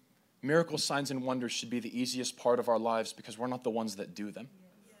 Miracles, signs, and wonders should be the easiest part of our lives because we're not the ones that do them.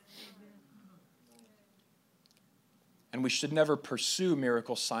 And we should never pursue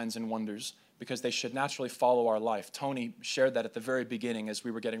miracles, signs, and wonders because they should naturally follow our life. Tony shared that at the very beginning as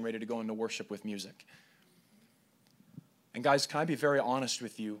we were getting ready to go into worship with music. And guys, can I be very honest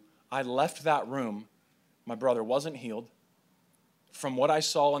with you? I left that room. My brother wasn't healed. From what I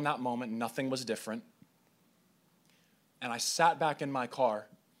saw in that moment, nothing was different. And I sat back in my car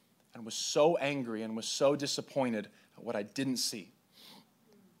and was so angry and was so disappointed at what I didn't see.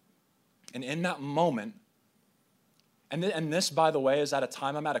 And in that moment, and this, by the way, is at a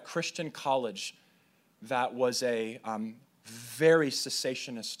time I'm at a Christian college that was a very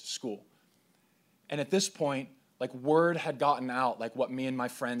cessationist school. And at this point, like word had gotten out, like what me and my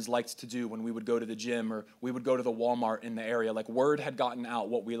friends liked to do when we would go to the gym or we would go to the Walmart in the area. Like word had gotten out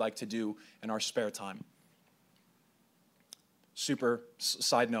what we like to do in our spare time. Super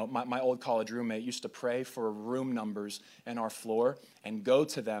side note, my old college roommate used to pray for room numbers in our floor and go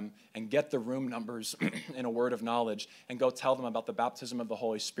to them and get the room numbers in a word of knowledge and go tell them about the baptism of the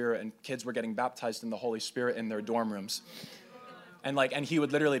Holy Spirit, and kids were getting baptized in the Holy Spirit in their dorm rooms. And he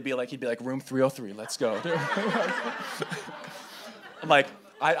would literally be like, he'd be like, room 303, let's go. Like,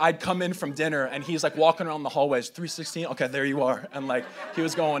 I'd come in from dinner, and he's like walking around the hallways, 316, okay, there you are. And like, he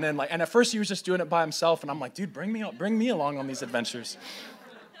was going in, like, and at first he was just doing it by himself, and I'm like, dude, bring me along on these adventures.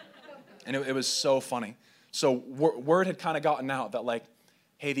 And it was so funny. So word had kind of gotten out that like,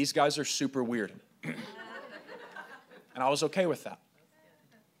 hey, these guys are super weird. And I was okay with that.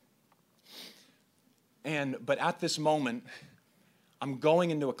 But at this moment, I'm going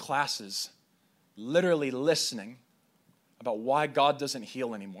into classes, literally listening about why God doesn't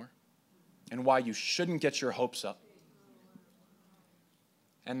heal anymore and why you shouldn't get your hopes up.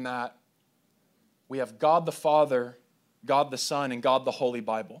 And that we have God the Father, God the Son, and God the Holy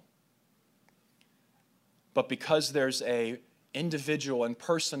Bible. But because there's a individual and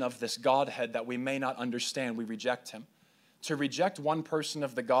person of this Godhead that we may not understand, we reject him. To reject one person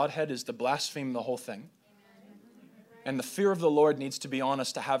of the Godhead is to blaspheme the whole thing. And the fear of the Lord needs to be on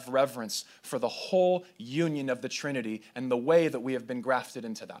us to have reverence for the whole union of the Trinity and the way that we have been grafted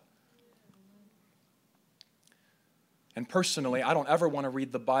into that. And personally, I don't ever want to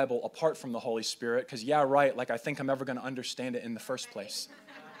read the Bible apart from the Holy Spirit because, yeah, right, like I think I'm ever going to understand it in the first place.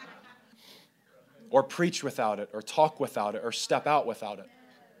 Or preach without it, or talk without it, or step out without it.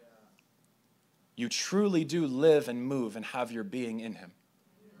 You truly do live and move and have your being in him.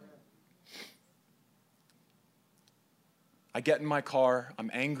 I get in my car,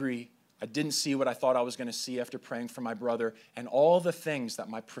 I'm angry, I didn't see what I thought I was going to see after praying for my brother, and all the things that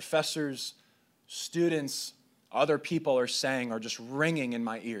my professors, students, other people are saying are just ringing in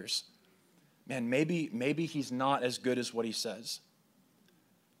my ears. Man, maybe he's not as good as what he says.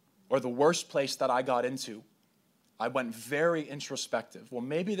 Or the worst place that I got into, I went very introspective. Well,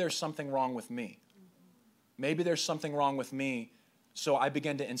 maybe there's something wrong with me. Maybe there's something wrong with me. So I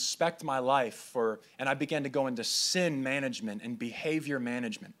began to inspect my life and I began to go into sin management and behavior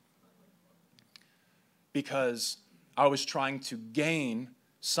management because I was trying to gain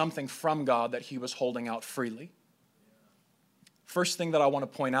something from God that he was holding out freely. First thing that I want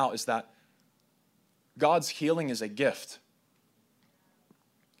to point out is that God's healing is a gift.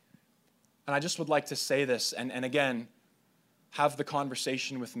 And I just would like to say this, and again, have the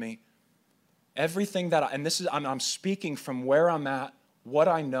conversation with me. Everything that, I'm speaking from where I'm at, what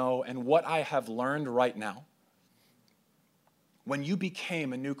I know, and what I have learned right now. When you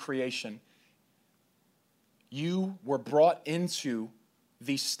became a new creation, you were brought into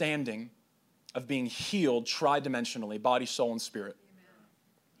the standing of being healed tridimensionally, body, soul, and spirit.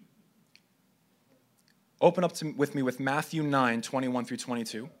 Open up with me with Matthew 9, 21 through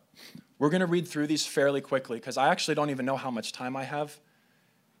 22. We're going to read through these fairly quickly because I actually don't even know how much time I have.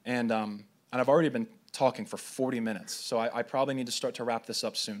 And I've already been talking for 40 minutes, so I probably need to start to wrap this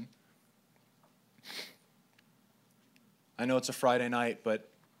up soon. I know it's a Friday night, but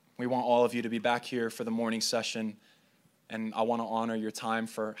we want all of you to be back here for the morning session, and I want to honor your time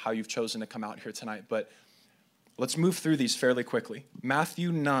for how you've chosen to come out here tonight. But let's move through these fairly quickly.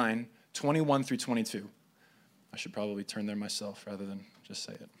 Matthew 9, 21 through 22. I should probably turn there myself rather than just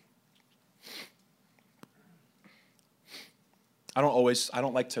say it. I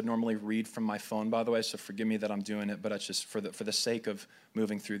don't like to normally read from my phone, by the way, so forgive me that I'm doing it, but it's just for the sake of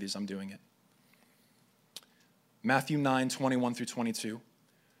moving through these, I'm doing it. Matthew 9, 21 through 22.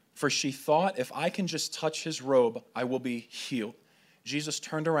 For she thought, if I can just touch his robe, I will be healed. Jesus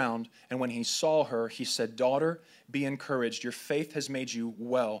turned around, and when he saw her, he said, daughter, be encouraged. Your faith has made you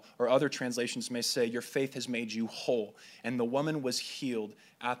well. Or other translations may say, your faith has made you whole. And the woman was healed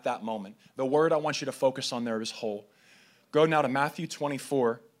at that moment. The word I want you to focus on there is whole. Go now to Matthew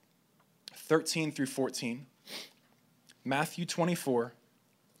 24, 13 through 14. Matthew 24,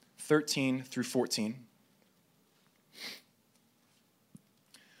 13 through 14.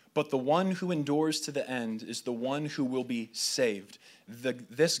 But the one who endures to the end is the one who will be saved.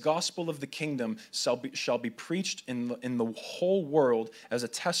 This gospel of the kingdom shall be preached in the whole world as a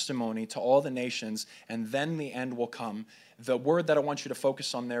testimony to all the nations, and then the end will come. The word that I want you to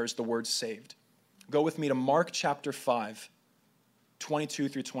focus on there is the word saved. Go with me to Mark chapter 5, 22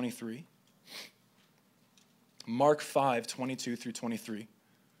 through 23. Mark 5, 22 through 23.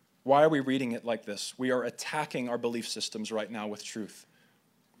 Why are we reading it like this? We are attacking our belief systems right now with truth.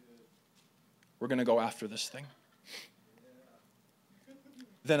 We're going to go after this thing.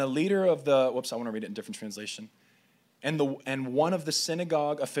 Then a leader of the, I want to read it in a different translation. And one of the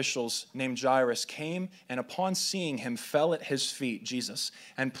synagogue officials named Jairus came, and upon seeing him fell at his feet, Jesus,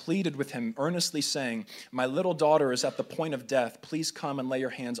 and pleaded with him earnestly, saying, my little daughter is at the point of death. Please come and lay your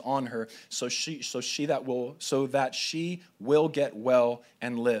hands on her, so that she will get well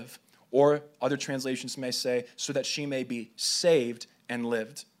and live. Or other translations may say, so that she may be saved and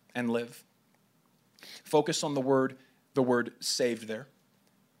live. Focus on the word saved there.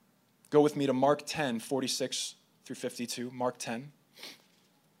 Go with me to Mark 10, 46 through 52. Mark 10.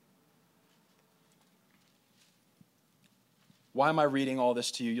 Why am I reading all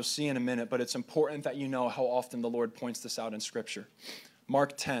this to you? You'll see in a minute, but it's important that you know how often the Lord points this out in Scripture.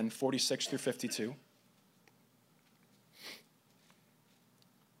 Mark 10, 46 through 52.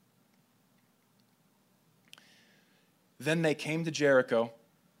 Then they came to Jericho.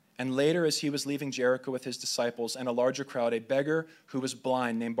 And later, as he was leaving Jericho with his disciples and a larger crowd, a beggar who was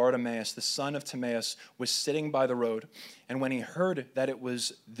blind named Bartimaeus, the son of Timaeus, was sitting by the road. And when he heard that it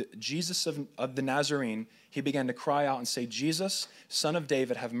was Jesus of the Nazarene, he began to cry out and say, Jesus, son of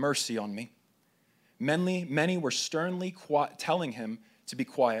David, have mercy on me. Many were sternly telling him to be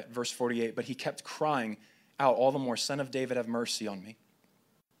quiet, verse 48, but he kept crying out all the more, Son of David, have mercy on me.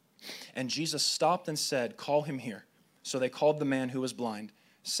 And Jesus stopped and said, call him here. So they called the man who was blind,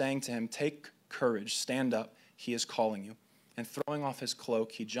 saying to him, take courage, stand up, he is calling you. And throwing off his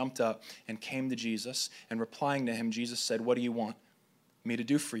cloak, he jumped up and came to Jesus. And replying to him, Jesus said, what do you want me to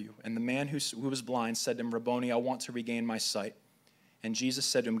do for you? And the man who was blind said to him, Rabboni, I want to regain my sight. And Jesus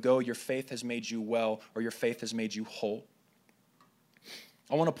said to him, go, your faith has made you well, or your faith has made you whole.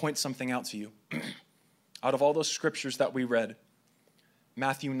 I want to point something out to you. Out of all those scriptures that we read,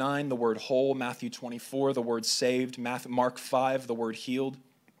 Matthew 9, the word whole. Matthew 24, the word saved. Mark 5, the word healed.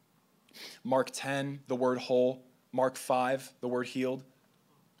 Mark 10, the word whole. Mark 5, the word healed.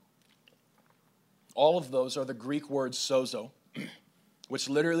 All of those are the Greek word sozo, which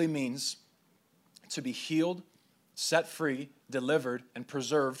literally means to be healed, set free, delivered, and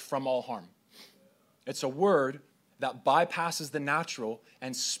preserved from all harm. It's a word that bypasses the natural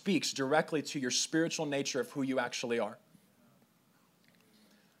and speaks directly to your spiritual nature of who you actually are.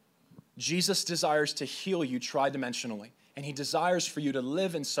 Jesus desires to heal you tridimensionally, and he desires for you to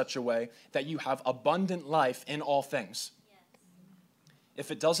live in such a way that you have abundant life in all things. Yes.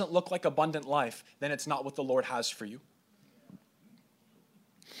 If it doesn't look like abundant life, then it's not what the Lord has for you.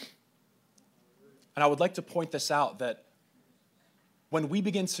 And I would like to point this out, that when we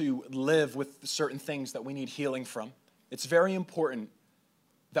begin to live with certain things that we need healing from, it's very important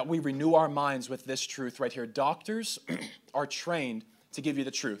that we renew our minds with this truth right here. Doctors are trained to give you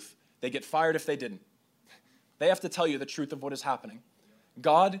the truth. They get fired if they didn't. They have to tell you the truth of what is happening.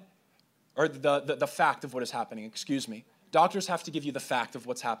 The fact of what is happening, excuse me. Doctors have to give you the fact of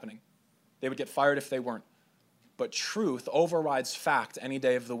what's happening. They would get fired if they weren't. But truth overrides fact any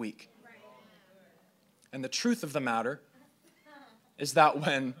day of the week. And the truth of the matter is that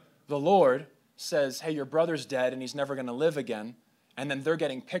when the Lord says, hey, your brother's dead and he's never going to live again, and then they're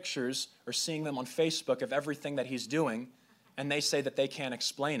getting pictures or seeing them on Facebook of everything that he's doing, and they say that they can't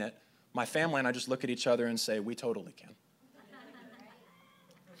explain it, my family and I just look at each other and say, we totally can.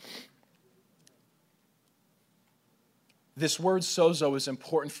 This word sozo is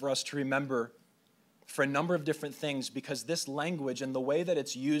important for us to remember for a number of different things, because this language and the way that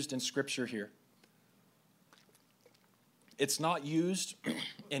it's used in Scripture here, it's not used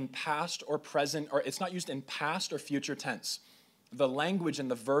in past or present, or it's not used in past or future tense. The language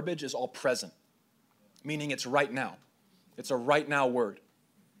and the verbiage is all present, meaning it's right now. It's a right now word.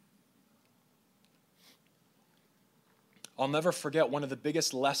 I'll never forget one of the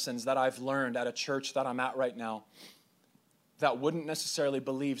biggest lessons that I've learned at a church that I'm at right now that wouldn't necessarily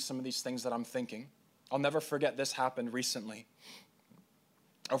believe some of these things that I'm thinking. I'll never forget this happened recently.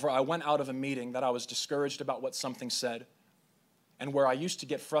 I went out of a meeting that I was discouraged about what something said, and where I used to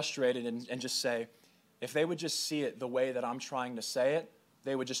get frustrated and just say, if they would just see it the way that I'm trying to say it,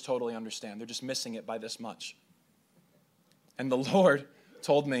 they would just totally understand. They're just missing it by this much. And the Lord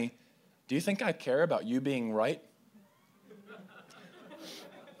told me, do you think I care about you being right?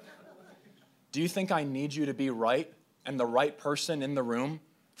 Do you think I need you to be right and the right person in the room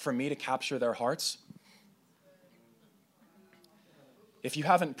for me to capture their hearts? If you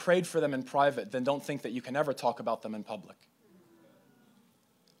haven't prayed for them in private, then don't think that you can ever talk about them in public.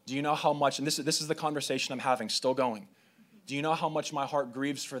 Do you know how much, and this is the conversation I'm having, still going. Do you know how much my heart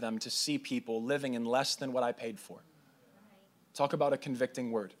grieves for them to see people living in less than what I paid for? Talk about a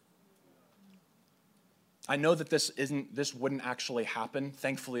convicting word. I know that this wouldn't actually happen.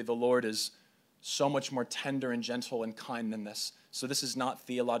 Thankfully, the Lord is so much more tender and gentle and kind than this. So this is not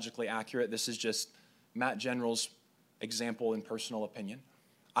theologically accurate. This is just Matt General's example and personal opinion.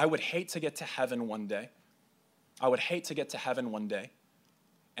 I would hate to get to heaven one day.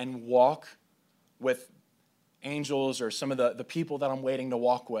 And walk with angels or some of the people that I'm waiting to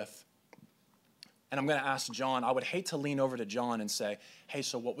walk with. And I'm going to ask John, I would hate to lean over to John and say, hey,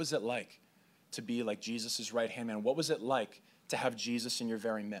 so what was it like to be like Jesus' right-hand man? What was it like to have Jesus in your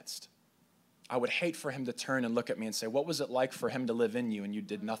very midst? I would hate for him to turn and look at me and say, what was it like for him to live in you and you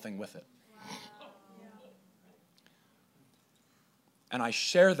did nothing with it? And I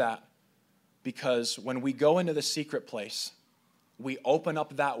share that because when we go into the secret place, we open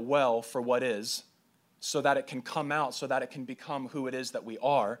up that well for what is so that it can come out, so that it can become who it is that we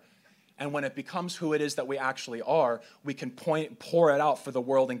are. And when it becomes who it is that we actually are, we can pour it out for the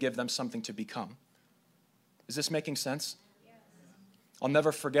world and give them something to become. Is this making sense? Yes. I'll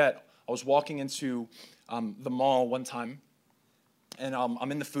never forget, I was walking into the mall one time, and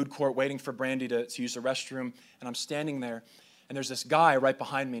I'm in the food court waiting for Brandy to use the restroom, and I'm standing there, and there's this guy right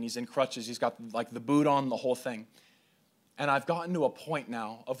behind me, and he's in crutches. He's got like the boot on, the whole thing. And I've gotten to a point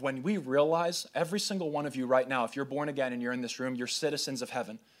now of when we realize, every single one of you right now, if you're born again and you're in this room, you're citizens of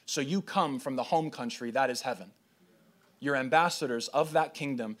heaven. So you come from the home country, that is heaven. You're ambassadors of that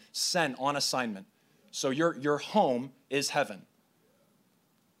kingdom sent on assignment. So your home is heaven.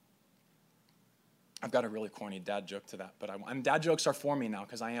 I've got a really corny dad joke to that, but dad jokes are for me now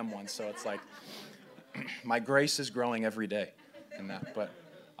because I am one. So it's like my grace is growing every day in that, but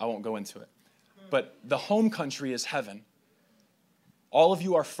I won't go into it. But the home country is heaven. All of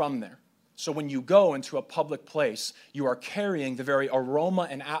you are from there. So when you go into a public place, you are carrying the very aroma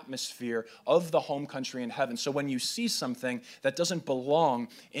and atmosphere of the home country in heaven. So when you see something that doesn't belong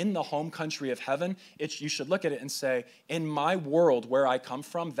in the home country of heaven, you should look at it and say, in my world where I come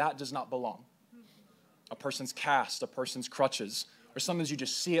from, that does not belong. A person's cast, a person's crutches, or sometimes you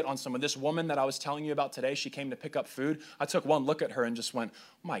just see it on someone. This woman that I was telling you about today, she came to pick up food. I took one look at her and just went,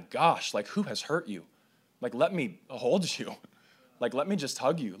 oh my gosh, like who has hurt you? Like let me hold you. Like, let me just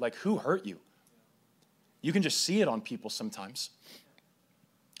hug you. Like, who hurt you? You can just see it on people sometimes.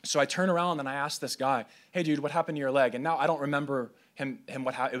 So I turn around and I ask this guy, hey, dude, what happened to your leg? And now I don't remember him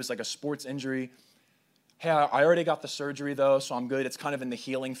what happened. It was like a sports injury. Hey, I already got the surgery, though, so I'm good. It's kind of in the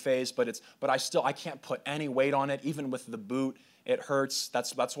healing phase, but I can't put any weight on it. Even with the boot, it hurts.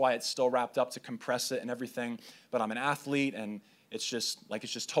 That's why it's still wrapped up to compress it and everything. But I'm an athlete, and it's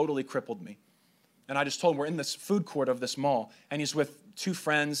just totally crippled me. And I just told him we're in this food court of this mall, and he's with two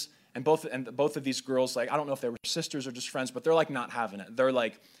friends, and both of these girls, like I don't know if they were sisters or just friends, but they're like not having it. They're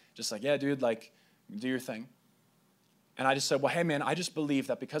like just like, yeah, dude, like do your thing. And I just said, well, hey man, I just believe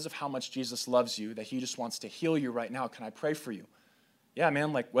that because of how much Jesus loves you, that he just wants to heal you right now. Can I pray for you? Yeah,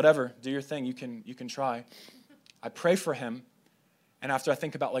 man, like whatever, do your thing. You can try. I pray for him, and after I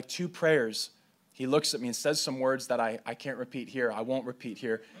think about like 2 prayers, he looks at me and says some words that I can't repeat here. I won't repeat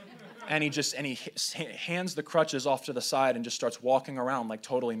here. And he hands the crutches off to the side and just starts walking around like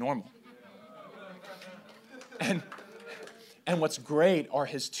totally normal. And And what's great are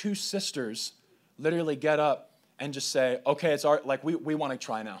his two sisters literally get up and just say, okay, we want to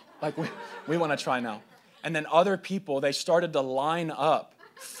try now. Like, we want to try now. And then other people, they started to line up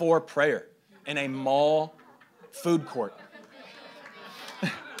for prayer in a mall food court.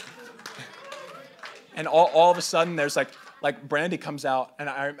 And all of a sudden, there's like Brandy comes out, and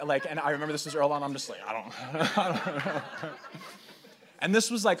I remember this was early on. I'm just like, I don't know. And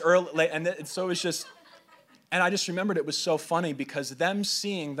this was like early, so it was just, and I just remembered it was so funny because them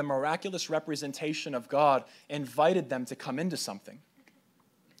seeing the miraculous representation of God invited them to come into something.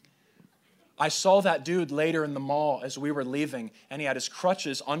 I saw that dude later in the mall as we were leaving, and he had his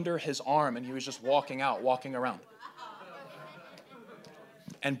crutches under his arm, and he was just walking around.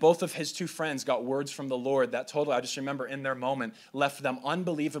 And both of his two friends got words from the Lord that totally, I just remember in their moment, left them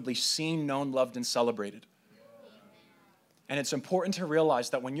unbelievably seen, known, loved, and celebrated. And it's important to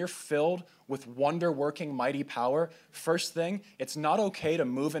realize that when you're filled with wonder-working, mighty power, first thing, it's not okay to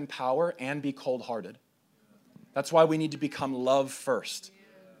move in power and be cold-hearted. That's why we need to become love first.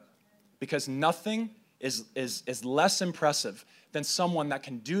 Because nothing is less impressive than someone that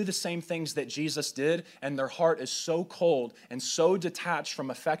can do the same things that Jesus did, and their heart is so cold and so detached from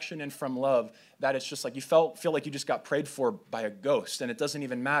affection and from love that it's just like you feel like you just got prayed for by a ghost, and it doesn't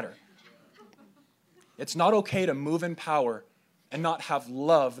even matter. It's not okay to move in power and not have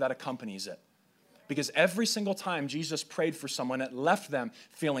love that accompanies it. Because every single time Jesus prayed for someone, it left them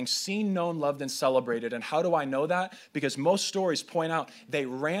feeling seen, known, loved, and celebrated. And how do I know that? Because most stories point out they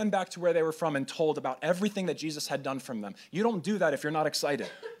ran back to where they were from and told about everything that Jesus had done from them. You don't do that if you're not excited.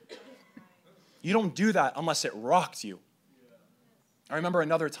 You don't do that unless it rocked you. I remember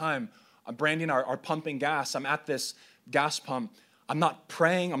another time, Brandy and I are pumping gas. I'm at this gas pump. I'm not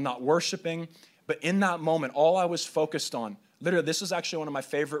praying. I'm not worshiping. But in that moment, all I was focused on, literally, this is actually one of my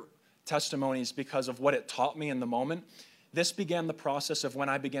favorite testimonies because of what it taught me in the moment. This began the process of when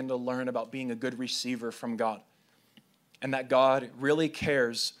I began to learn about being a good receiver from God, and that God really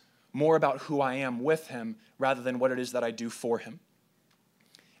cares more about who I am with him rather than what it is that I do for him.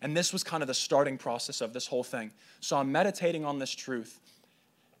 And this was kind of the starting process of this whole thing. So I'm meditating on this truth,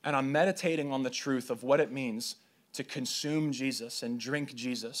 and I'm meditating on the truth of what it means to consume Jesus and drink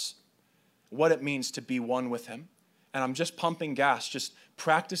Jesus, what it means to be one with him. And I'm just pumping gas, just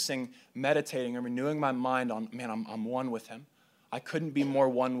practicing, meditating, and renewing my mind on, man, I'm one with him. I couldn't be more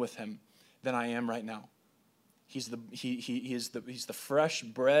one with him than I am right now. He's the fresh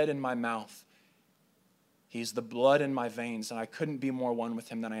bread in my mouth. He's the blood in my veins, and I couldn't be more one with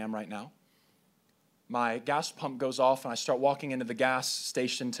him than I am right now. My gas pump goes off, and I start walking into the gas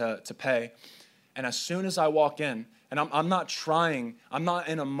station to pay. And as soon as I walk in, and I'm not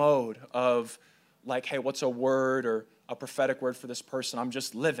in a mode of like, hey, what's a word or a prophetic word for this person? I'm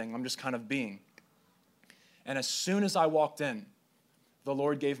just living. I'm just kind of being. And as soon as I walked in, the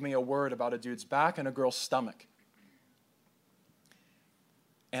Lord gave me a word about a dude's back and a girl's stomach.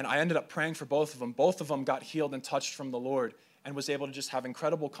 And I ended up praying for both of them. Both of them got healed and touched from the Lord and was able to just have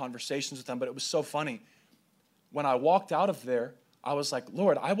incredible conversations with them. But it was so funny. When I walked out of there, I was like,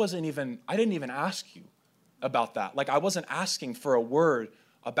 Lord, I didn't even ask you about that. Like, I wasn't asking for a word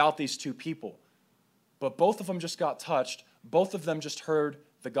about these two people. But both of them just got touched. Both of them just heard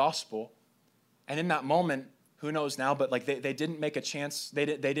the gospel. And in that moment, who knows now, but like they didn't make a chance. They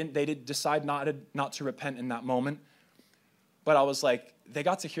did decide not to repent in that moment. But I was like, they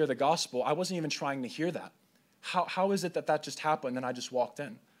got to hear the gospel. I wasn't even trying to hear that. How is it that just happened and I just walked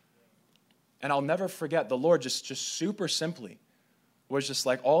in? And I'll never forget, the Lord just super simply was just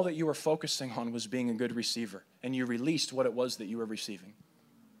like, all that you were focusing on was being a good receiver. And you released what it was that you were receiving.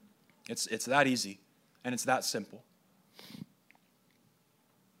 It's that easy. And it's that simple.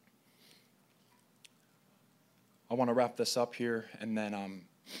 I want to wrap this up here, and then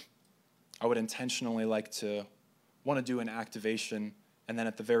I would intentionally want to do an activation, and then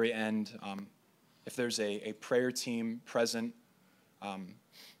at the very end, if there's a prayer team present,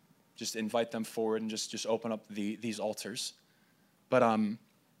 just invite them forward and just open up these altars. But I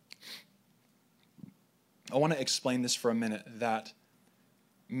want to explain this for a minute, that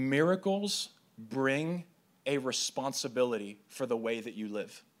miracles bring a responsibility for the way that you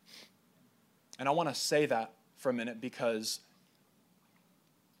live. And I want to say that for a minute because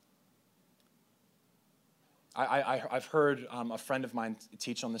I've heard a friend of mine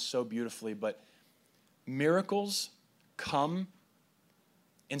teach on this so beautifully, but miracles come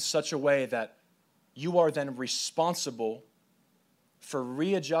in such a way that you are then responsible for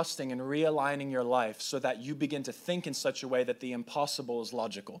readjusting and realigning your life so that you begin to think in such a way that the impossible is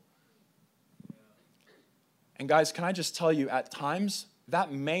logical. And guys, can I just tell you, at times,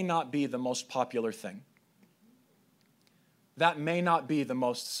 that may not be the most popular thing. that may not be the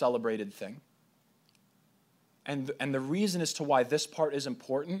most celebrated thing. And the reason as to why this part is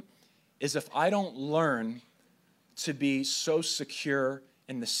important is if I don't learn to be so secure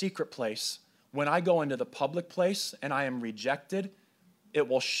in the secret place, when I go into the public place and I am rejected, it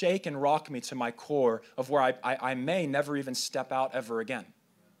will shake and rock me to my core of where I may never even step out ever again.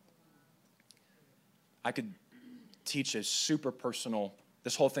 I could teach a super personal,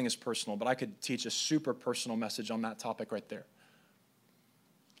 this whole thing is personal, but I could teach a super personal message on that topic right there.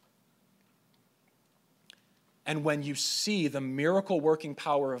 And when you see the miracle working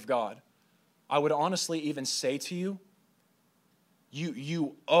power of God, I would honestly even say to you,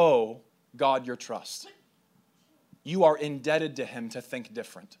 you owe God your trust. You are indebted to him to think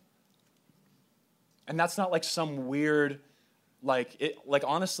different. And that's not like some weird, like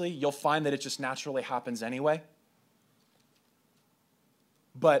honestly, you'll find that it just naturally happens anyway.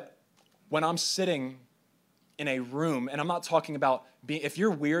 But when I'm sitting in a room, and I'm not talking about if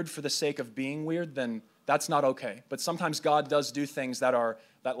you're weird for the sake of being weird, then that's not okay. But sometimes God does do things that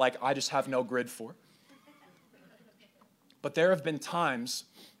like I just have no grid for. But there have been times,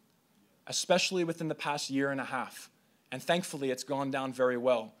 especially within the past year and a half, and thankfully it's gone down very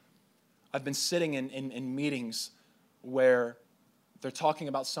well. I've been sitting in meetings where they're talking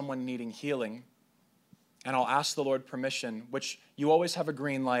about someone needing healing, and I'll ask the Lord permission, which you always have a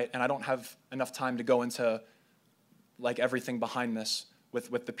green light, and I don't have enough time to go into like everything behind this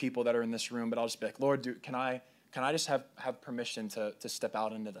with the people that are in this room, but I'll just be like, Lord, can I just have permission to step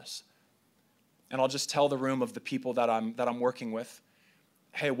out into this? And I'll just tell the room of the people that I'm working with,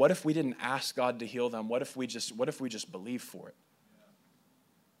 hey, what if we didn't ask God to heal them? What if we just believe for it?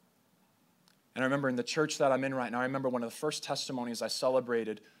 And I remember in the church that I'm in right now, I remember one of the first testimonies I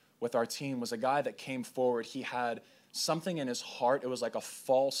celebrated with our team was a guy that came forward. He had something in his heart. It was like a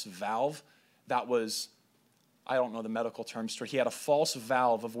false valve that was, I don't know the medical terms for it. He had a false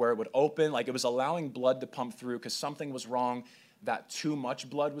valve of where it would open, like it was allowing blood to pump through because something was wrong, that too much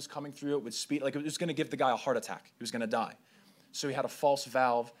blood was coming through. It would speed, like it was going to give the guy a heart attack. He was going to die. So he had a false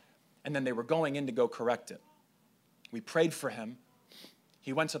valve, and then they were going in to go correct it. We prayed for him.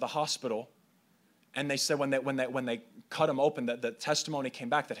 He went to the hospital, and they said when they cut him open, that the testimony came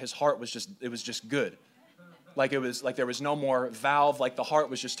back that his heart was just good. Like there was no more valve, like the heart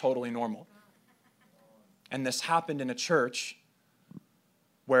was just totally normal. And this happened in a church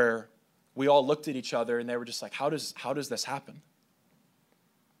where we all looked at each other and they were just like, how does this happen?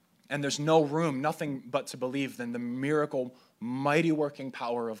 And there's no room, nothing but to believe in the miracle, mighty working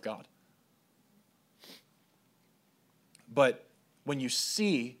power of God. But when you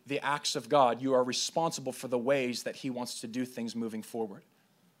see the acts of God, you are responsible for the ways that he wants to do things moving forward.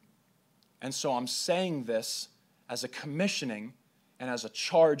 And so I'm saying this as a commissioning and as a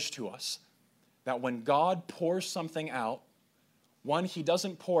charge to us that when God pours something out, one, he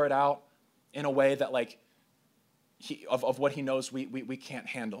doesn't pour it out in a way that like of what he knows we can't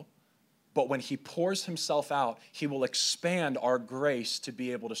handle. But when he pours himself out, he will expand our grace to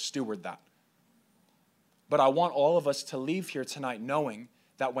be able to steward that. But I want all of us to leave here tonight knowing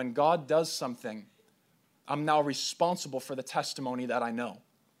that when God does something, I'm now responsible for the testimony that I know.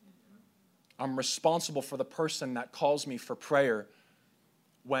 I'm responsible for the person that calls me for prayer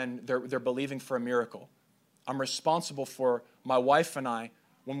when they're believing for a miracle. I'm responsible for my wife and I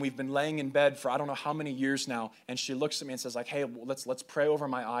when we've been laying in bed for I don't know how many years now, and she looks at me and says like, hey, let's pray over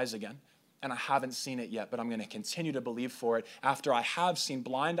my eyes again. And I haven't seen it yet, but I'm going to continue to believe for it after I have seen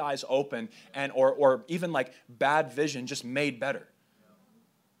blind eyes open and or even like bad vision just made better.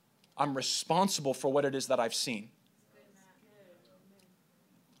 I'm responsible for what it is that I've seen.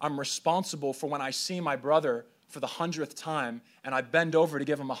 I'm responsible for when I see my brother for the 100th time and I bend over to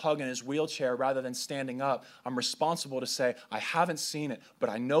give him a hug in his wheelchair rather than standing up. I'm responsible to say, I haven't seen it, but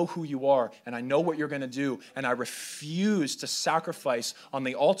I know who you are and I know what you're going to do, and I refuse to sacrifice on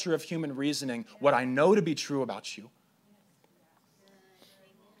the altar of human reasoning what I know to be true about you.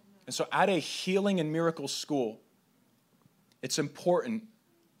 And so at a healing and miracle school, it's important,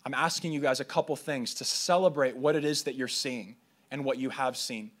 I'm asking you guys a couple things to celebrate what it is that you're seeing and what you have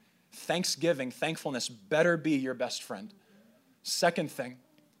seen. Thanksgiving, thankfulness better be your best friend. Second thing,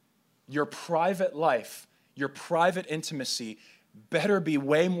 your private life, your private intimacy better be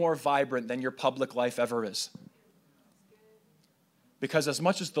way more vibrant than your public life ever is. Because as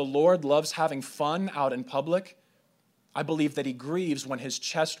much as the Lord loves having fun out in public, I believe that he grieves when his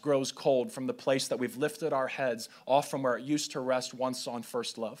chest grows cold from the place that we've lifted our heads off from where it used to rest once on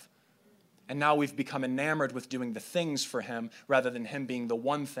first love. And now we've become enamored with doing the things for him rather than him being the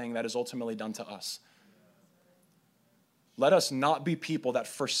one thing that is ultimately done to us. Let us not be people that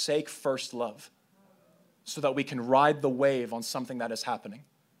forsake first love. so that we can ride the wave on something that is happening.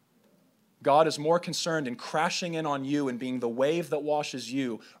 God is more concerned in crashing in on you and being the wave that washes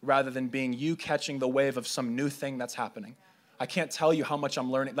you rather than being you catching the wave of some new thing that's happening. I can't tell you how much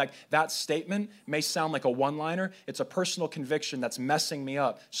I'm learning. Like, that statement may sound like a one-liner. It's a personal conviction that's messing me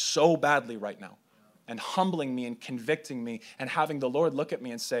up so badly right now and humbling me and convicting me and having the Lord look at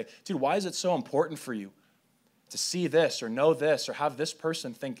me and say, dude, why is it so important for you to see this or know this or have this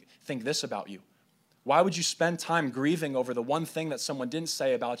person think this about you? Why would you spend time grieving over the one thing that someone didn't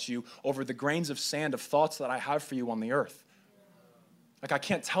say about you, over the grains of sand of thoughts that I have for you on the earth? Like, I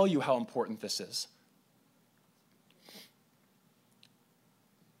can't tell you how important this is.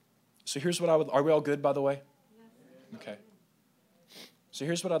 So here's what are we all good, by the way? Okay. So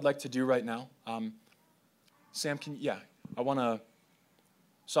here's what I'd like to do right now. Sam,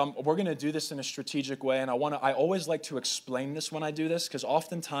 we're going to do this in a strategic way, and I always like to explain this when I do this, because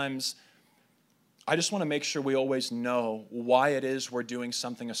oftentimes I just want to make sure we always know why it is we're doing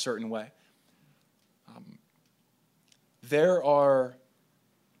something a certain way.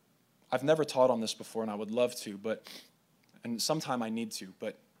 I've never taught on this before, and I would love to, and sometime I need to,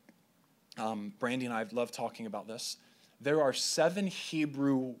 but Brandy and I love talking about this. There are 7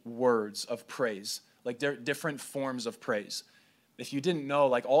 Hebrew words of praise, like different forms of praise. If you didn't know,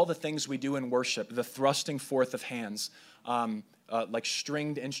 like all the things we do in worship, the thrusting forth of hands, like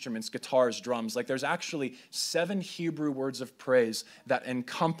stringed instruments, guitars, drums, like there's actually 7 Hebrew words of praise that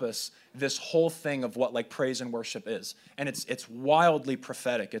encompass this whole thing of what like praise and worship is. And it's wildly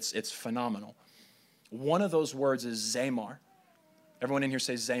prophetic. It's phenomenal. One of those words is Zamar. Everyone in here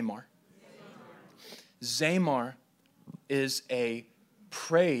say Zamar. Zamar is a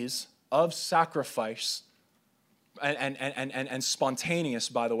praise of sacrifice and spontaneous,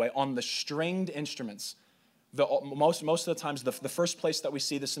 by the way, on the stringed instruments. Most of the times, the first place that we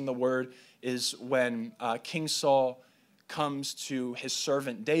see this in the Word is when King Saul comes to his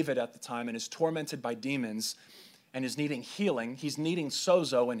servant David at the time and is tormented by demons and is needing healing. He's needing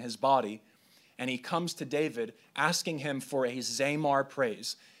sozo in his body, and he comes to David asking him for a Zamar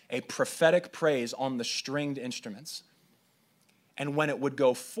praise, a prophetic praise on the stringed instruments. And when it would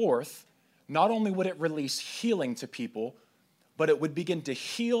go forth, not only would it release healing to people, but it would begin to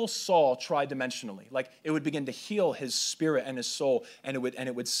heal Saul tridimensionally. Like, it would begin to heal his spirit and his soul, and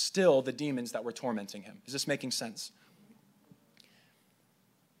it would still the demons that were tormenting him. Is this making sense?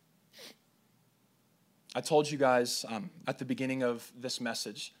 I told you guys at the beginning of this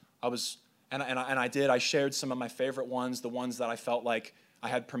message, I shared some of my favorite ones, the ones that I felt like I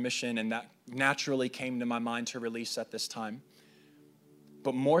had permission and that naturally came to my mind to release at this time.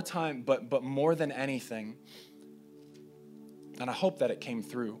 But more than anything, and I hope that it came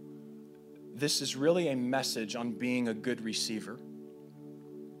through, this is really a message on being a good receiver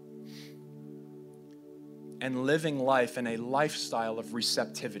and living life in a lifestyle of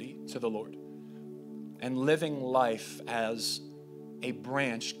receptivity to the Lord and living life as a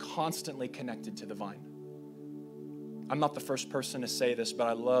branch constantly connected to the vine. I'm not the first person to say this, but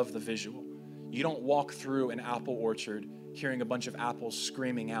I love the visual. You don't walk through an apple orchard hearing a bunch of apples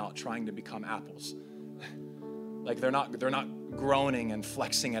screaming out, trying to become apples. Like they're not groaning and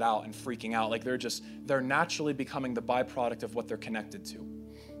flexing it out and freaking out. Like they're naturally becoming the byproduct of what they're connected to.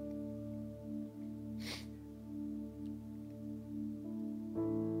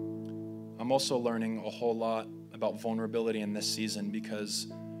 I'm also learning a whole lot about vulnerability in this season because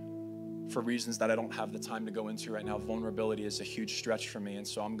for reasons that I don't have the time to go into right now, vulnerability is a huge stretch for me. And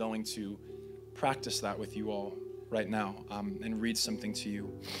so I'm going to practice that with you all right now and read something to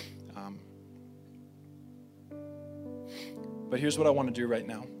you. But here's what I want to do right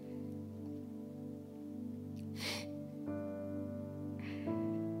now.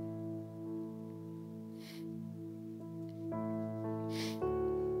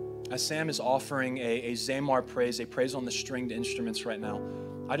 As Sam is offering a Zamar praise, a praise on the stringed instruments right now,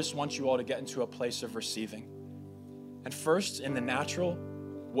 I just want you all to get into a place of receiving. And first, in the natural,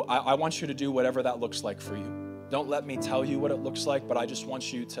 I want you to do whatever that looks like for you. Don't let me tell you what it looks like, but I just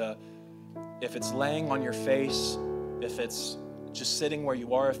want you to, if it's laying on your face, if it's just sitting where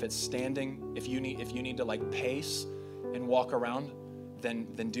you are, if it's standing, if you need to like pace and walk around, then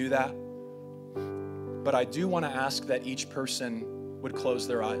do that. But I do want to ask that each person would close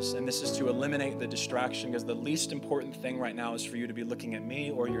their eyes. And this is to eliminate the distraction, because the least important thing right now is for you to be looking at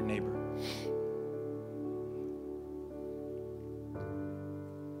me or your neighbor.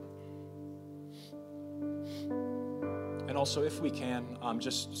 And also, if we can,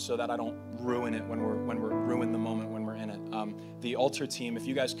 just so that I don't ruin it when we're ruin the moment when we're in it, the altar team, if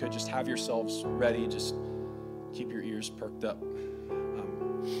you guys could just have yourselves ready, just keep your ears perked up.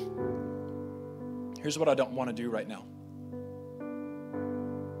 Here's what I don't want to do right now.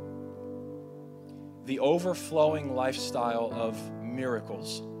 The overflowing lifestyle of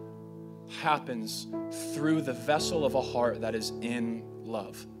miracles happens through the vessel of a heart that is in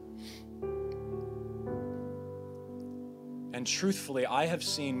love. And truthfully, I have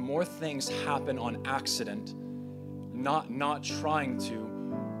seen more things happen on accident, not trying to,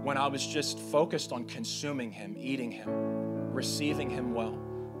 when I was just focused on consuming him, eating him, receiving him well,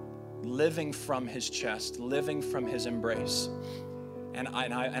 living from his chest, living from his embrace. And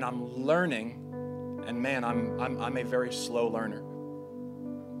I'm learning, and man, I'm a very slow learner.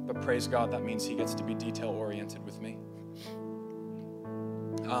 But praise God, that means he gets to be detail-oriented with me.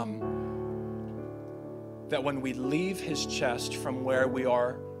 That when we leave his chest from where we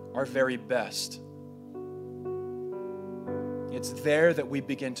are our very best, it's there that we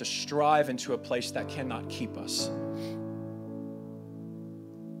begin to strive into a place that cannot keep us.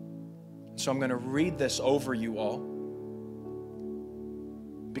 So I'm going to read this over you all,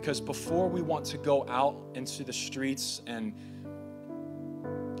 because before we want to go out into the streets and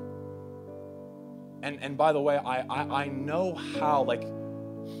by the way, I know how, like,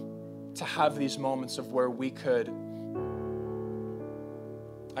 to have these moments of where we could,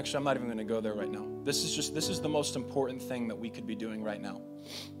 actually, I'm not even going to go there right now. This is the most important thing that we could be doing right now.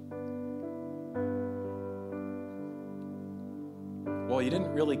 Well, you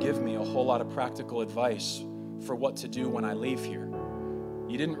didn't really give me a whole lot of practical advice for what to do when I leave here.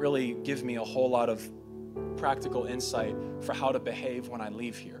 You didn't really give me a whole lot of practical insight for how to behave when I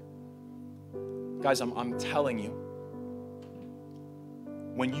leave here. Guys, I'm telling you,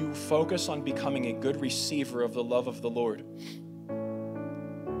 when you focus on becoming a good receiver of the love of the Lord,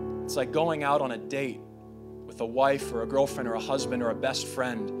 it's like going out on a date with a wife or a girlfriend or a husband or a best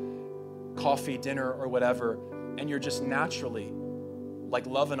friend, coffee, dinner, or whatever, and you're just naturally like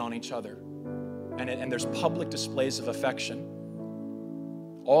loving on each other. And there's public displays of affection.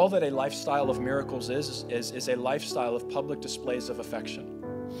 All that a lifestyle of miracles is a lifestyle of public displays of affection.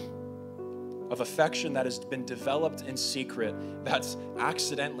 Of affection that has been developed in secret, that's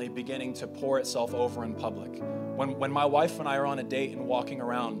accidentally beginning to pour itself over in public. When my wife and I are on a date and walking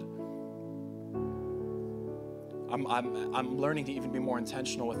around, I'm learning to even be more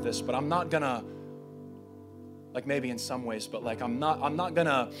intentional with this, but I'm not gonna, like maybe in some ways, but like I'm not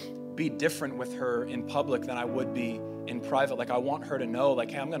gonna be different with her in public than I would be in private. Like I want her to know,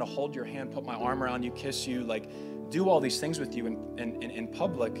 like, hey, I'm gonna hold your hand, put my arm around you, kiss you, like do all these things with you in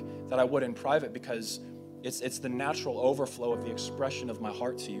public that I would in private, because it's the natural overflow of the expression of my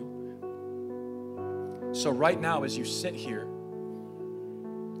heart to you. So right now, as you sit here,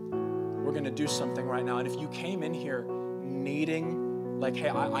 we're gonna do something right now. And if you came in here needing, like, hey,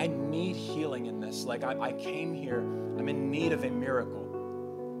 I need healing in this. Like I came here, I'm in need of a miracle.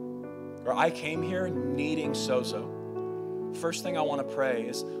 Or I came here needing sozo. First thing I want to pray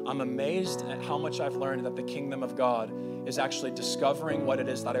is, I'm amazed at how much I've learned that the kingdom of God is actually discovering what it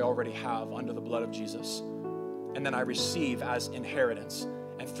is that I already have under the blood of Jesus. And then I receive as inheritance.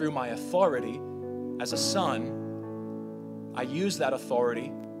 And through my authority as a son, I use that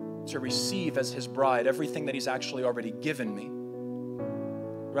authority to receive as his bride everything that he's actually already given me,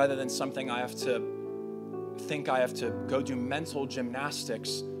 rather than something I have to think I have to go do mental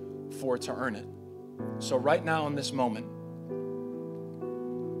gymnastics for to earn it. So right now in this moment,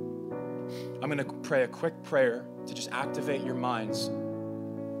 I'm going to pray a quick prayer to just activate your minds.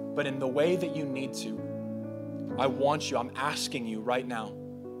 But in the way that you need to, I'm asking you right now.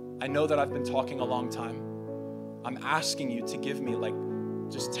 I know that I've been talking a long time. I'm asking you to give me like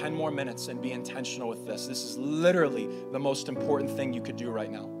just 10 more minutes and be intentional with this. This is literally the most important thing you could do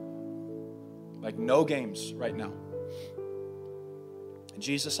right now. Like no games right now.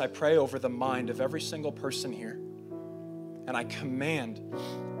 Jesus, I pray over the mind of every single person here, and I command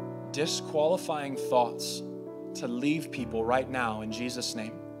disqualifying thoughts to leave people right now in Jesus'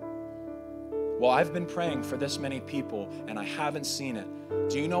 name. Well, I've been praying for this many people and I haven't seen it.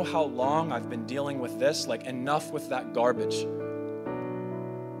 Do you know how long I've been dealing with this? Like, enough with that garbage.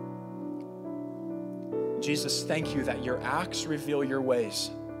 Jesus, thank you that your acts reveal your ways.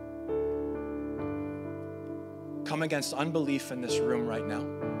 Come against unbelief in this room right now.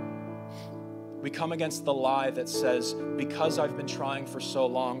 We come against the lie that says, because I've been trying for so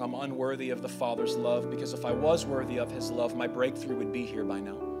long, I'm unworthy of the Father's love, because if I was worthy of his love, my breakthrough would be here by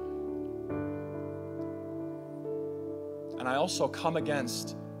now. And I also come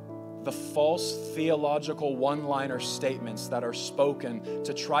against the false theological one-liner statements that are spoken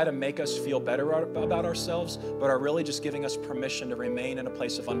to try to make us feel better about ourselves, but are really just giving us permission to remain in a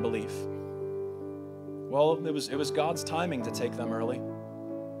place of unbelief. Well, it was God's timing to take them early.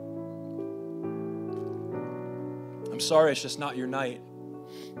 sorry, it's just not your night.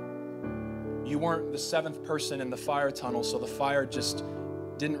 You weren't the seventh person in the fire tunnel, so the fire just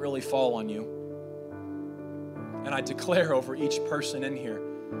didn't really fall on you. And I declare over each person in here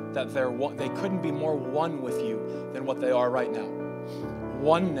that they couldn't be more one with you than what they are right now.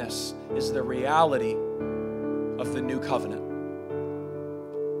 Oneness is the reality of the new covenant.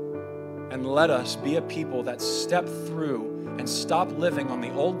 And let us be a people that step through and stop living on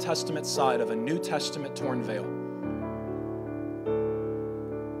the Old Testament side of a New Testament torn veil.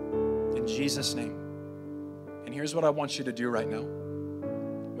 In Jesus' name. And here's what I want you to do right now.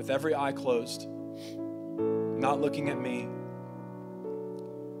 With every eye closed, not looking at me,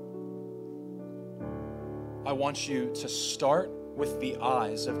 I want you to start with the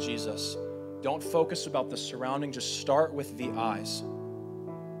eyes of Jesus. Don't focus about the surrounding, just start with the eyes.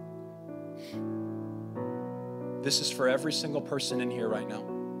 This is for every single person in here right now.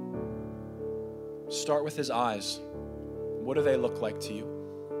 Start with his eyes. What do they look like to you?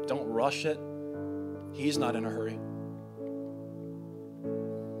 Don't rush it. He's not in a hurry.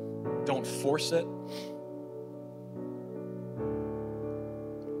 Don't force it.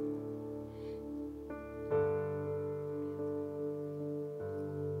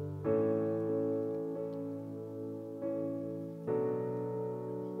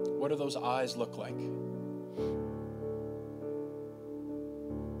 What do those eyes look like?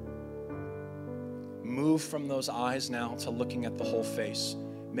 Move from those eyes now to looking at the whole face.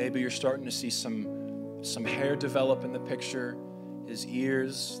 Maybe you're starting to see some hair develop in the picture, his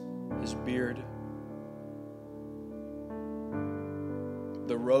ears, his beard,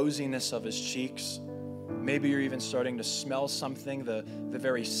 the rosiness of his cheeks. Maybe you're even starting to smell something, the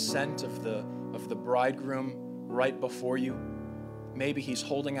very scent of the bridegroom right before you. Maybe he's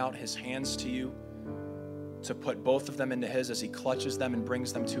holding out his hands to you to put both of them into his as he clutches them and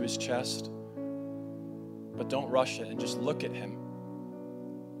brings them to his chest. But don't rush it and just look at him.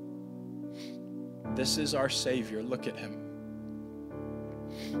 This is our Savior. Look at him.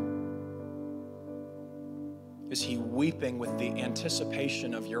 Is he weeping with the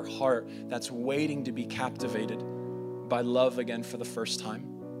anticipation of your heart that's waiting to be captivated by love again for the first time?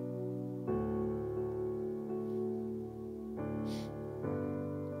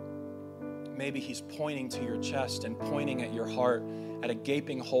 Maybe he's pointing to your chest and pointing at your heart, at a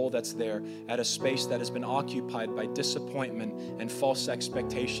gaping hole that's there, at a space that has been occupied by disappointment and false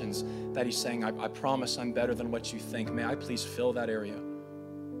expectations, that he's saying, I promise I'm better than what you think. May I please fill that area?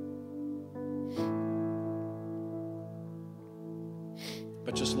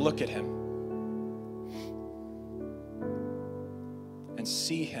 But just look at him and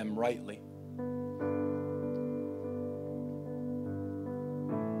see him rightly.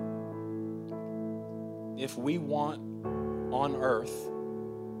 If we want on earth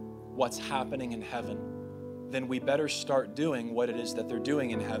what's happening in heaven, then we better start doing what it is that they're doing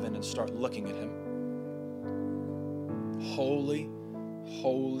in heaven and start looking at him. Holy,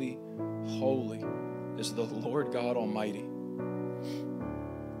 holy, holy is the Lord God Almighty.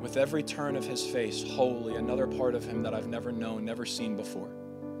 With every turn of his face, holy, another part of him that I've never known, never seen before.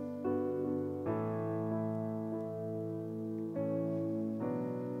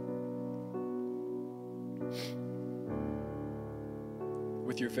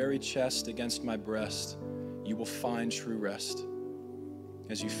 With your very chest against my breast, you will find true rest.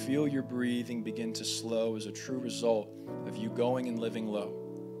 As you feel your breathing begin to slow as a true result of you going and living low.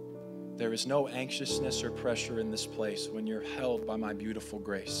 There is no anxiousness or pressure in this place when you're held by my beautiful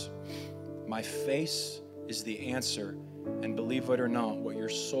grace. My face is the answer, and believe it or not, what your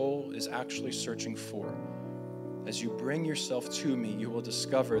soul is actually searching for. As you bring yourself to me, you will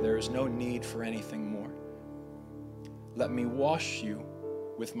discover there is no need for anything more. Let me wash you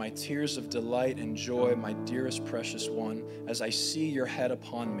with my tears of delight and joy, my dearest precious one, as I see your head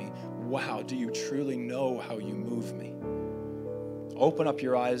upon me. Wow, do you truly know how you move me? Open up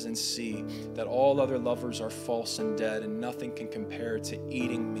your eyes and see that all other lovers are false and dead, and nothing can compare to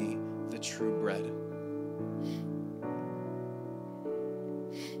eating me, the true bread.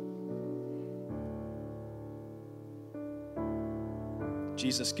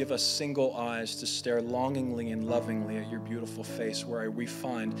 Jesus, give us single eyes to stare longingly and lovingly at your beautiful face, where we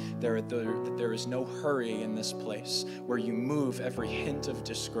find that there is no hurry in this place, where you move every hint of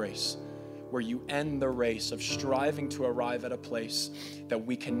disgrace, where you end the race of striving to arrive at a place that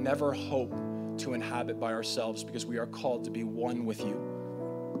we can never hope to inhabit by ourselves, because we are called to be one with you.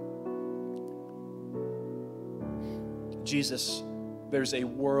 Jesus, there's a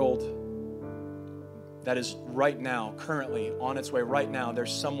world that is right now, currently on its way right now.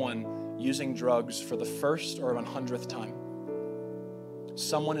 There's someone using drugs for the first or 100th time.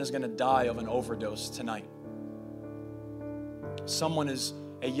 Someone is going to die of an overdose tonight.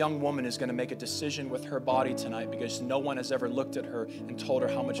 A young woman is going to make a decision with her body tonight because no one has ever looked at her and told her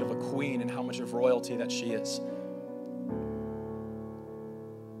how much of a queen and how much of royalty that she is.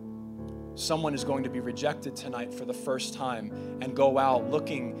 Someone is going to be rejected tonight for the first time and go out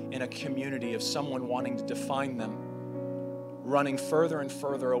looking in a community of someone wanting to define them, running further and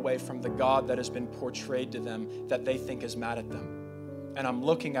further away from the God that has been portrayed to them that they think is mad at them. And I'm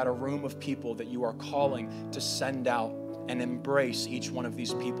looking at a room of people that you are calling to send out and embrace each one of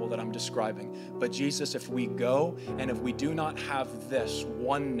these people that I'm describing. But Jesus, if we go and if we do not have this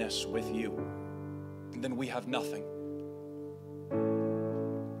oneness with you, then we have nothing.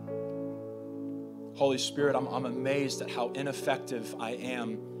 Holy Spirit, I'm amazed at how ineffective I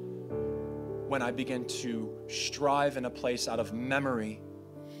am when I begin to strive in a place out of memory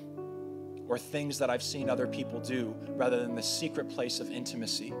or things that I've seen other people do rather than the secret place of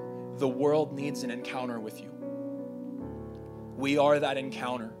intimacy. The world needs an encounter with you. We are that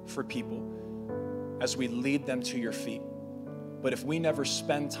encounter for people as we lead them to your feet. But if we never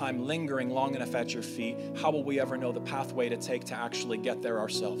spend time lingering long enough at your feet, how will we ever know the pathway to take to actually get there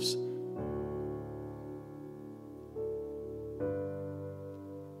ourselves?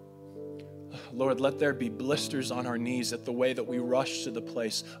 Lord, let there be blisters on our knees at the way that we rush to the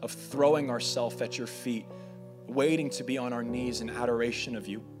place of throwing ourselves at your feet, waiting to be on our knees in adoration of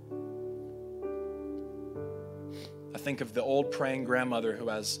you. I think of the old praying grandmother who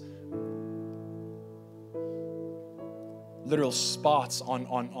has literal spots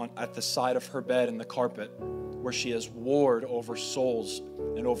on at the side of her bed in the carpet where she has warred over souls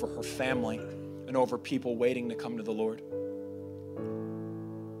and over her family and over people waiting to come to the Lord.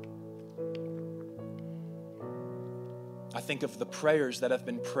 I think of the prayers that have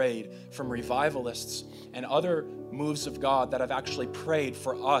been prayed from revivalists and other moves of God that have actually prayed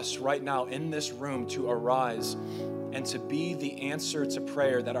for us right now in this room to arise and to be the answer to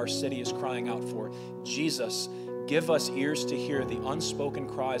prayer that our city is crying out for. Jesus, give us ears to hear the unspoken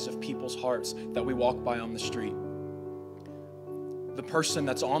cries of people's hearts that we walk by on the street. The person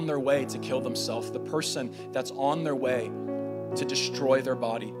that's on their way to kill themselves, the person that's on their way to destroy their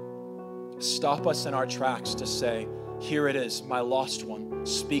body. Stop us in our tracks to say, here it is, my lost one.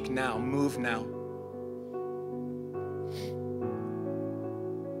 Speak now, move now.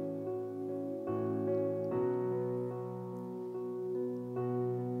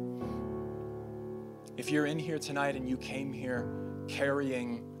 If you're in here tonight and you came here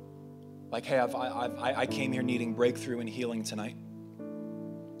carrying, like, hey, I came here needing breakthrough and healing tonight.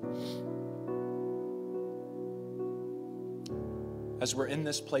 As we're in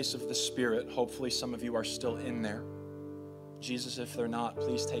this place of the Spirit, hopefully some of you are still in there. Jesus, if they're not,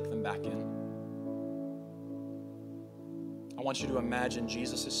 please take them back in. I want you to imagine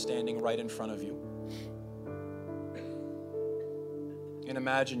Jesus is standing right in front of you. And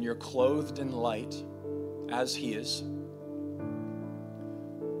imagine you're clothed in light as He is.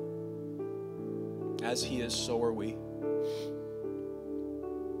 As He is, so are we.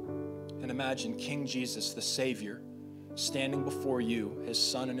 And imagine King Jesus, the Savior, standing before you, His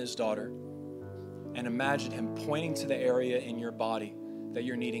son and His daughter. And imagine Him pointing to the area in your body that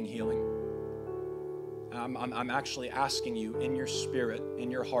you're needing healing. I'm actually asking you in your spirit, in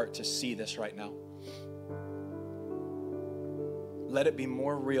your heart, to see this right now. Let it be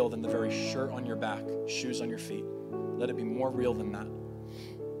more real than the very shirt on your back, shoes on your feet. Let it be more real than that.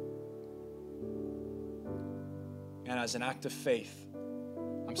 And as an act of faith,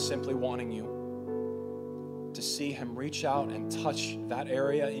 I'm simply wanting you to see Him reach out and touch that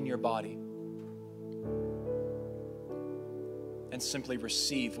area in your body and simply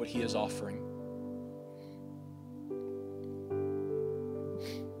receive what He is offering.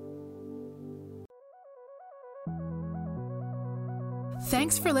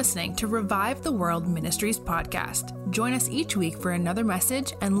 Thanks for listening to Revive the World Ministries podcast. Join us each week for another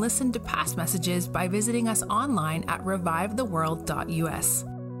message and listen to past messages by visiting us online at revivetheworld.us.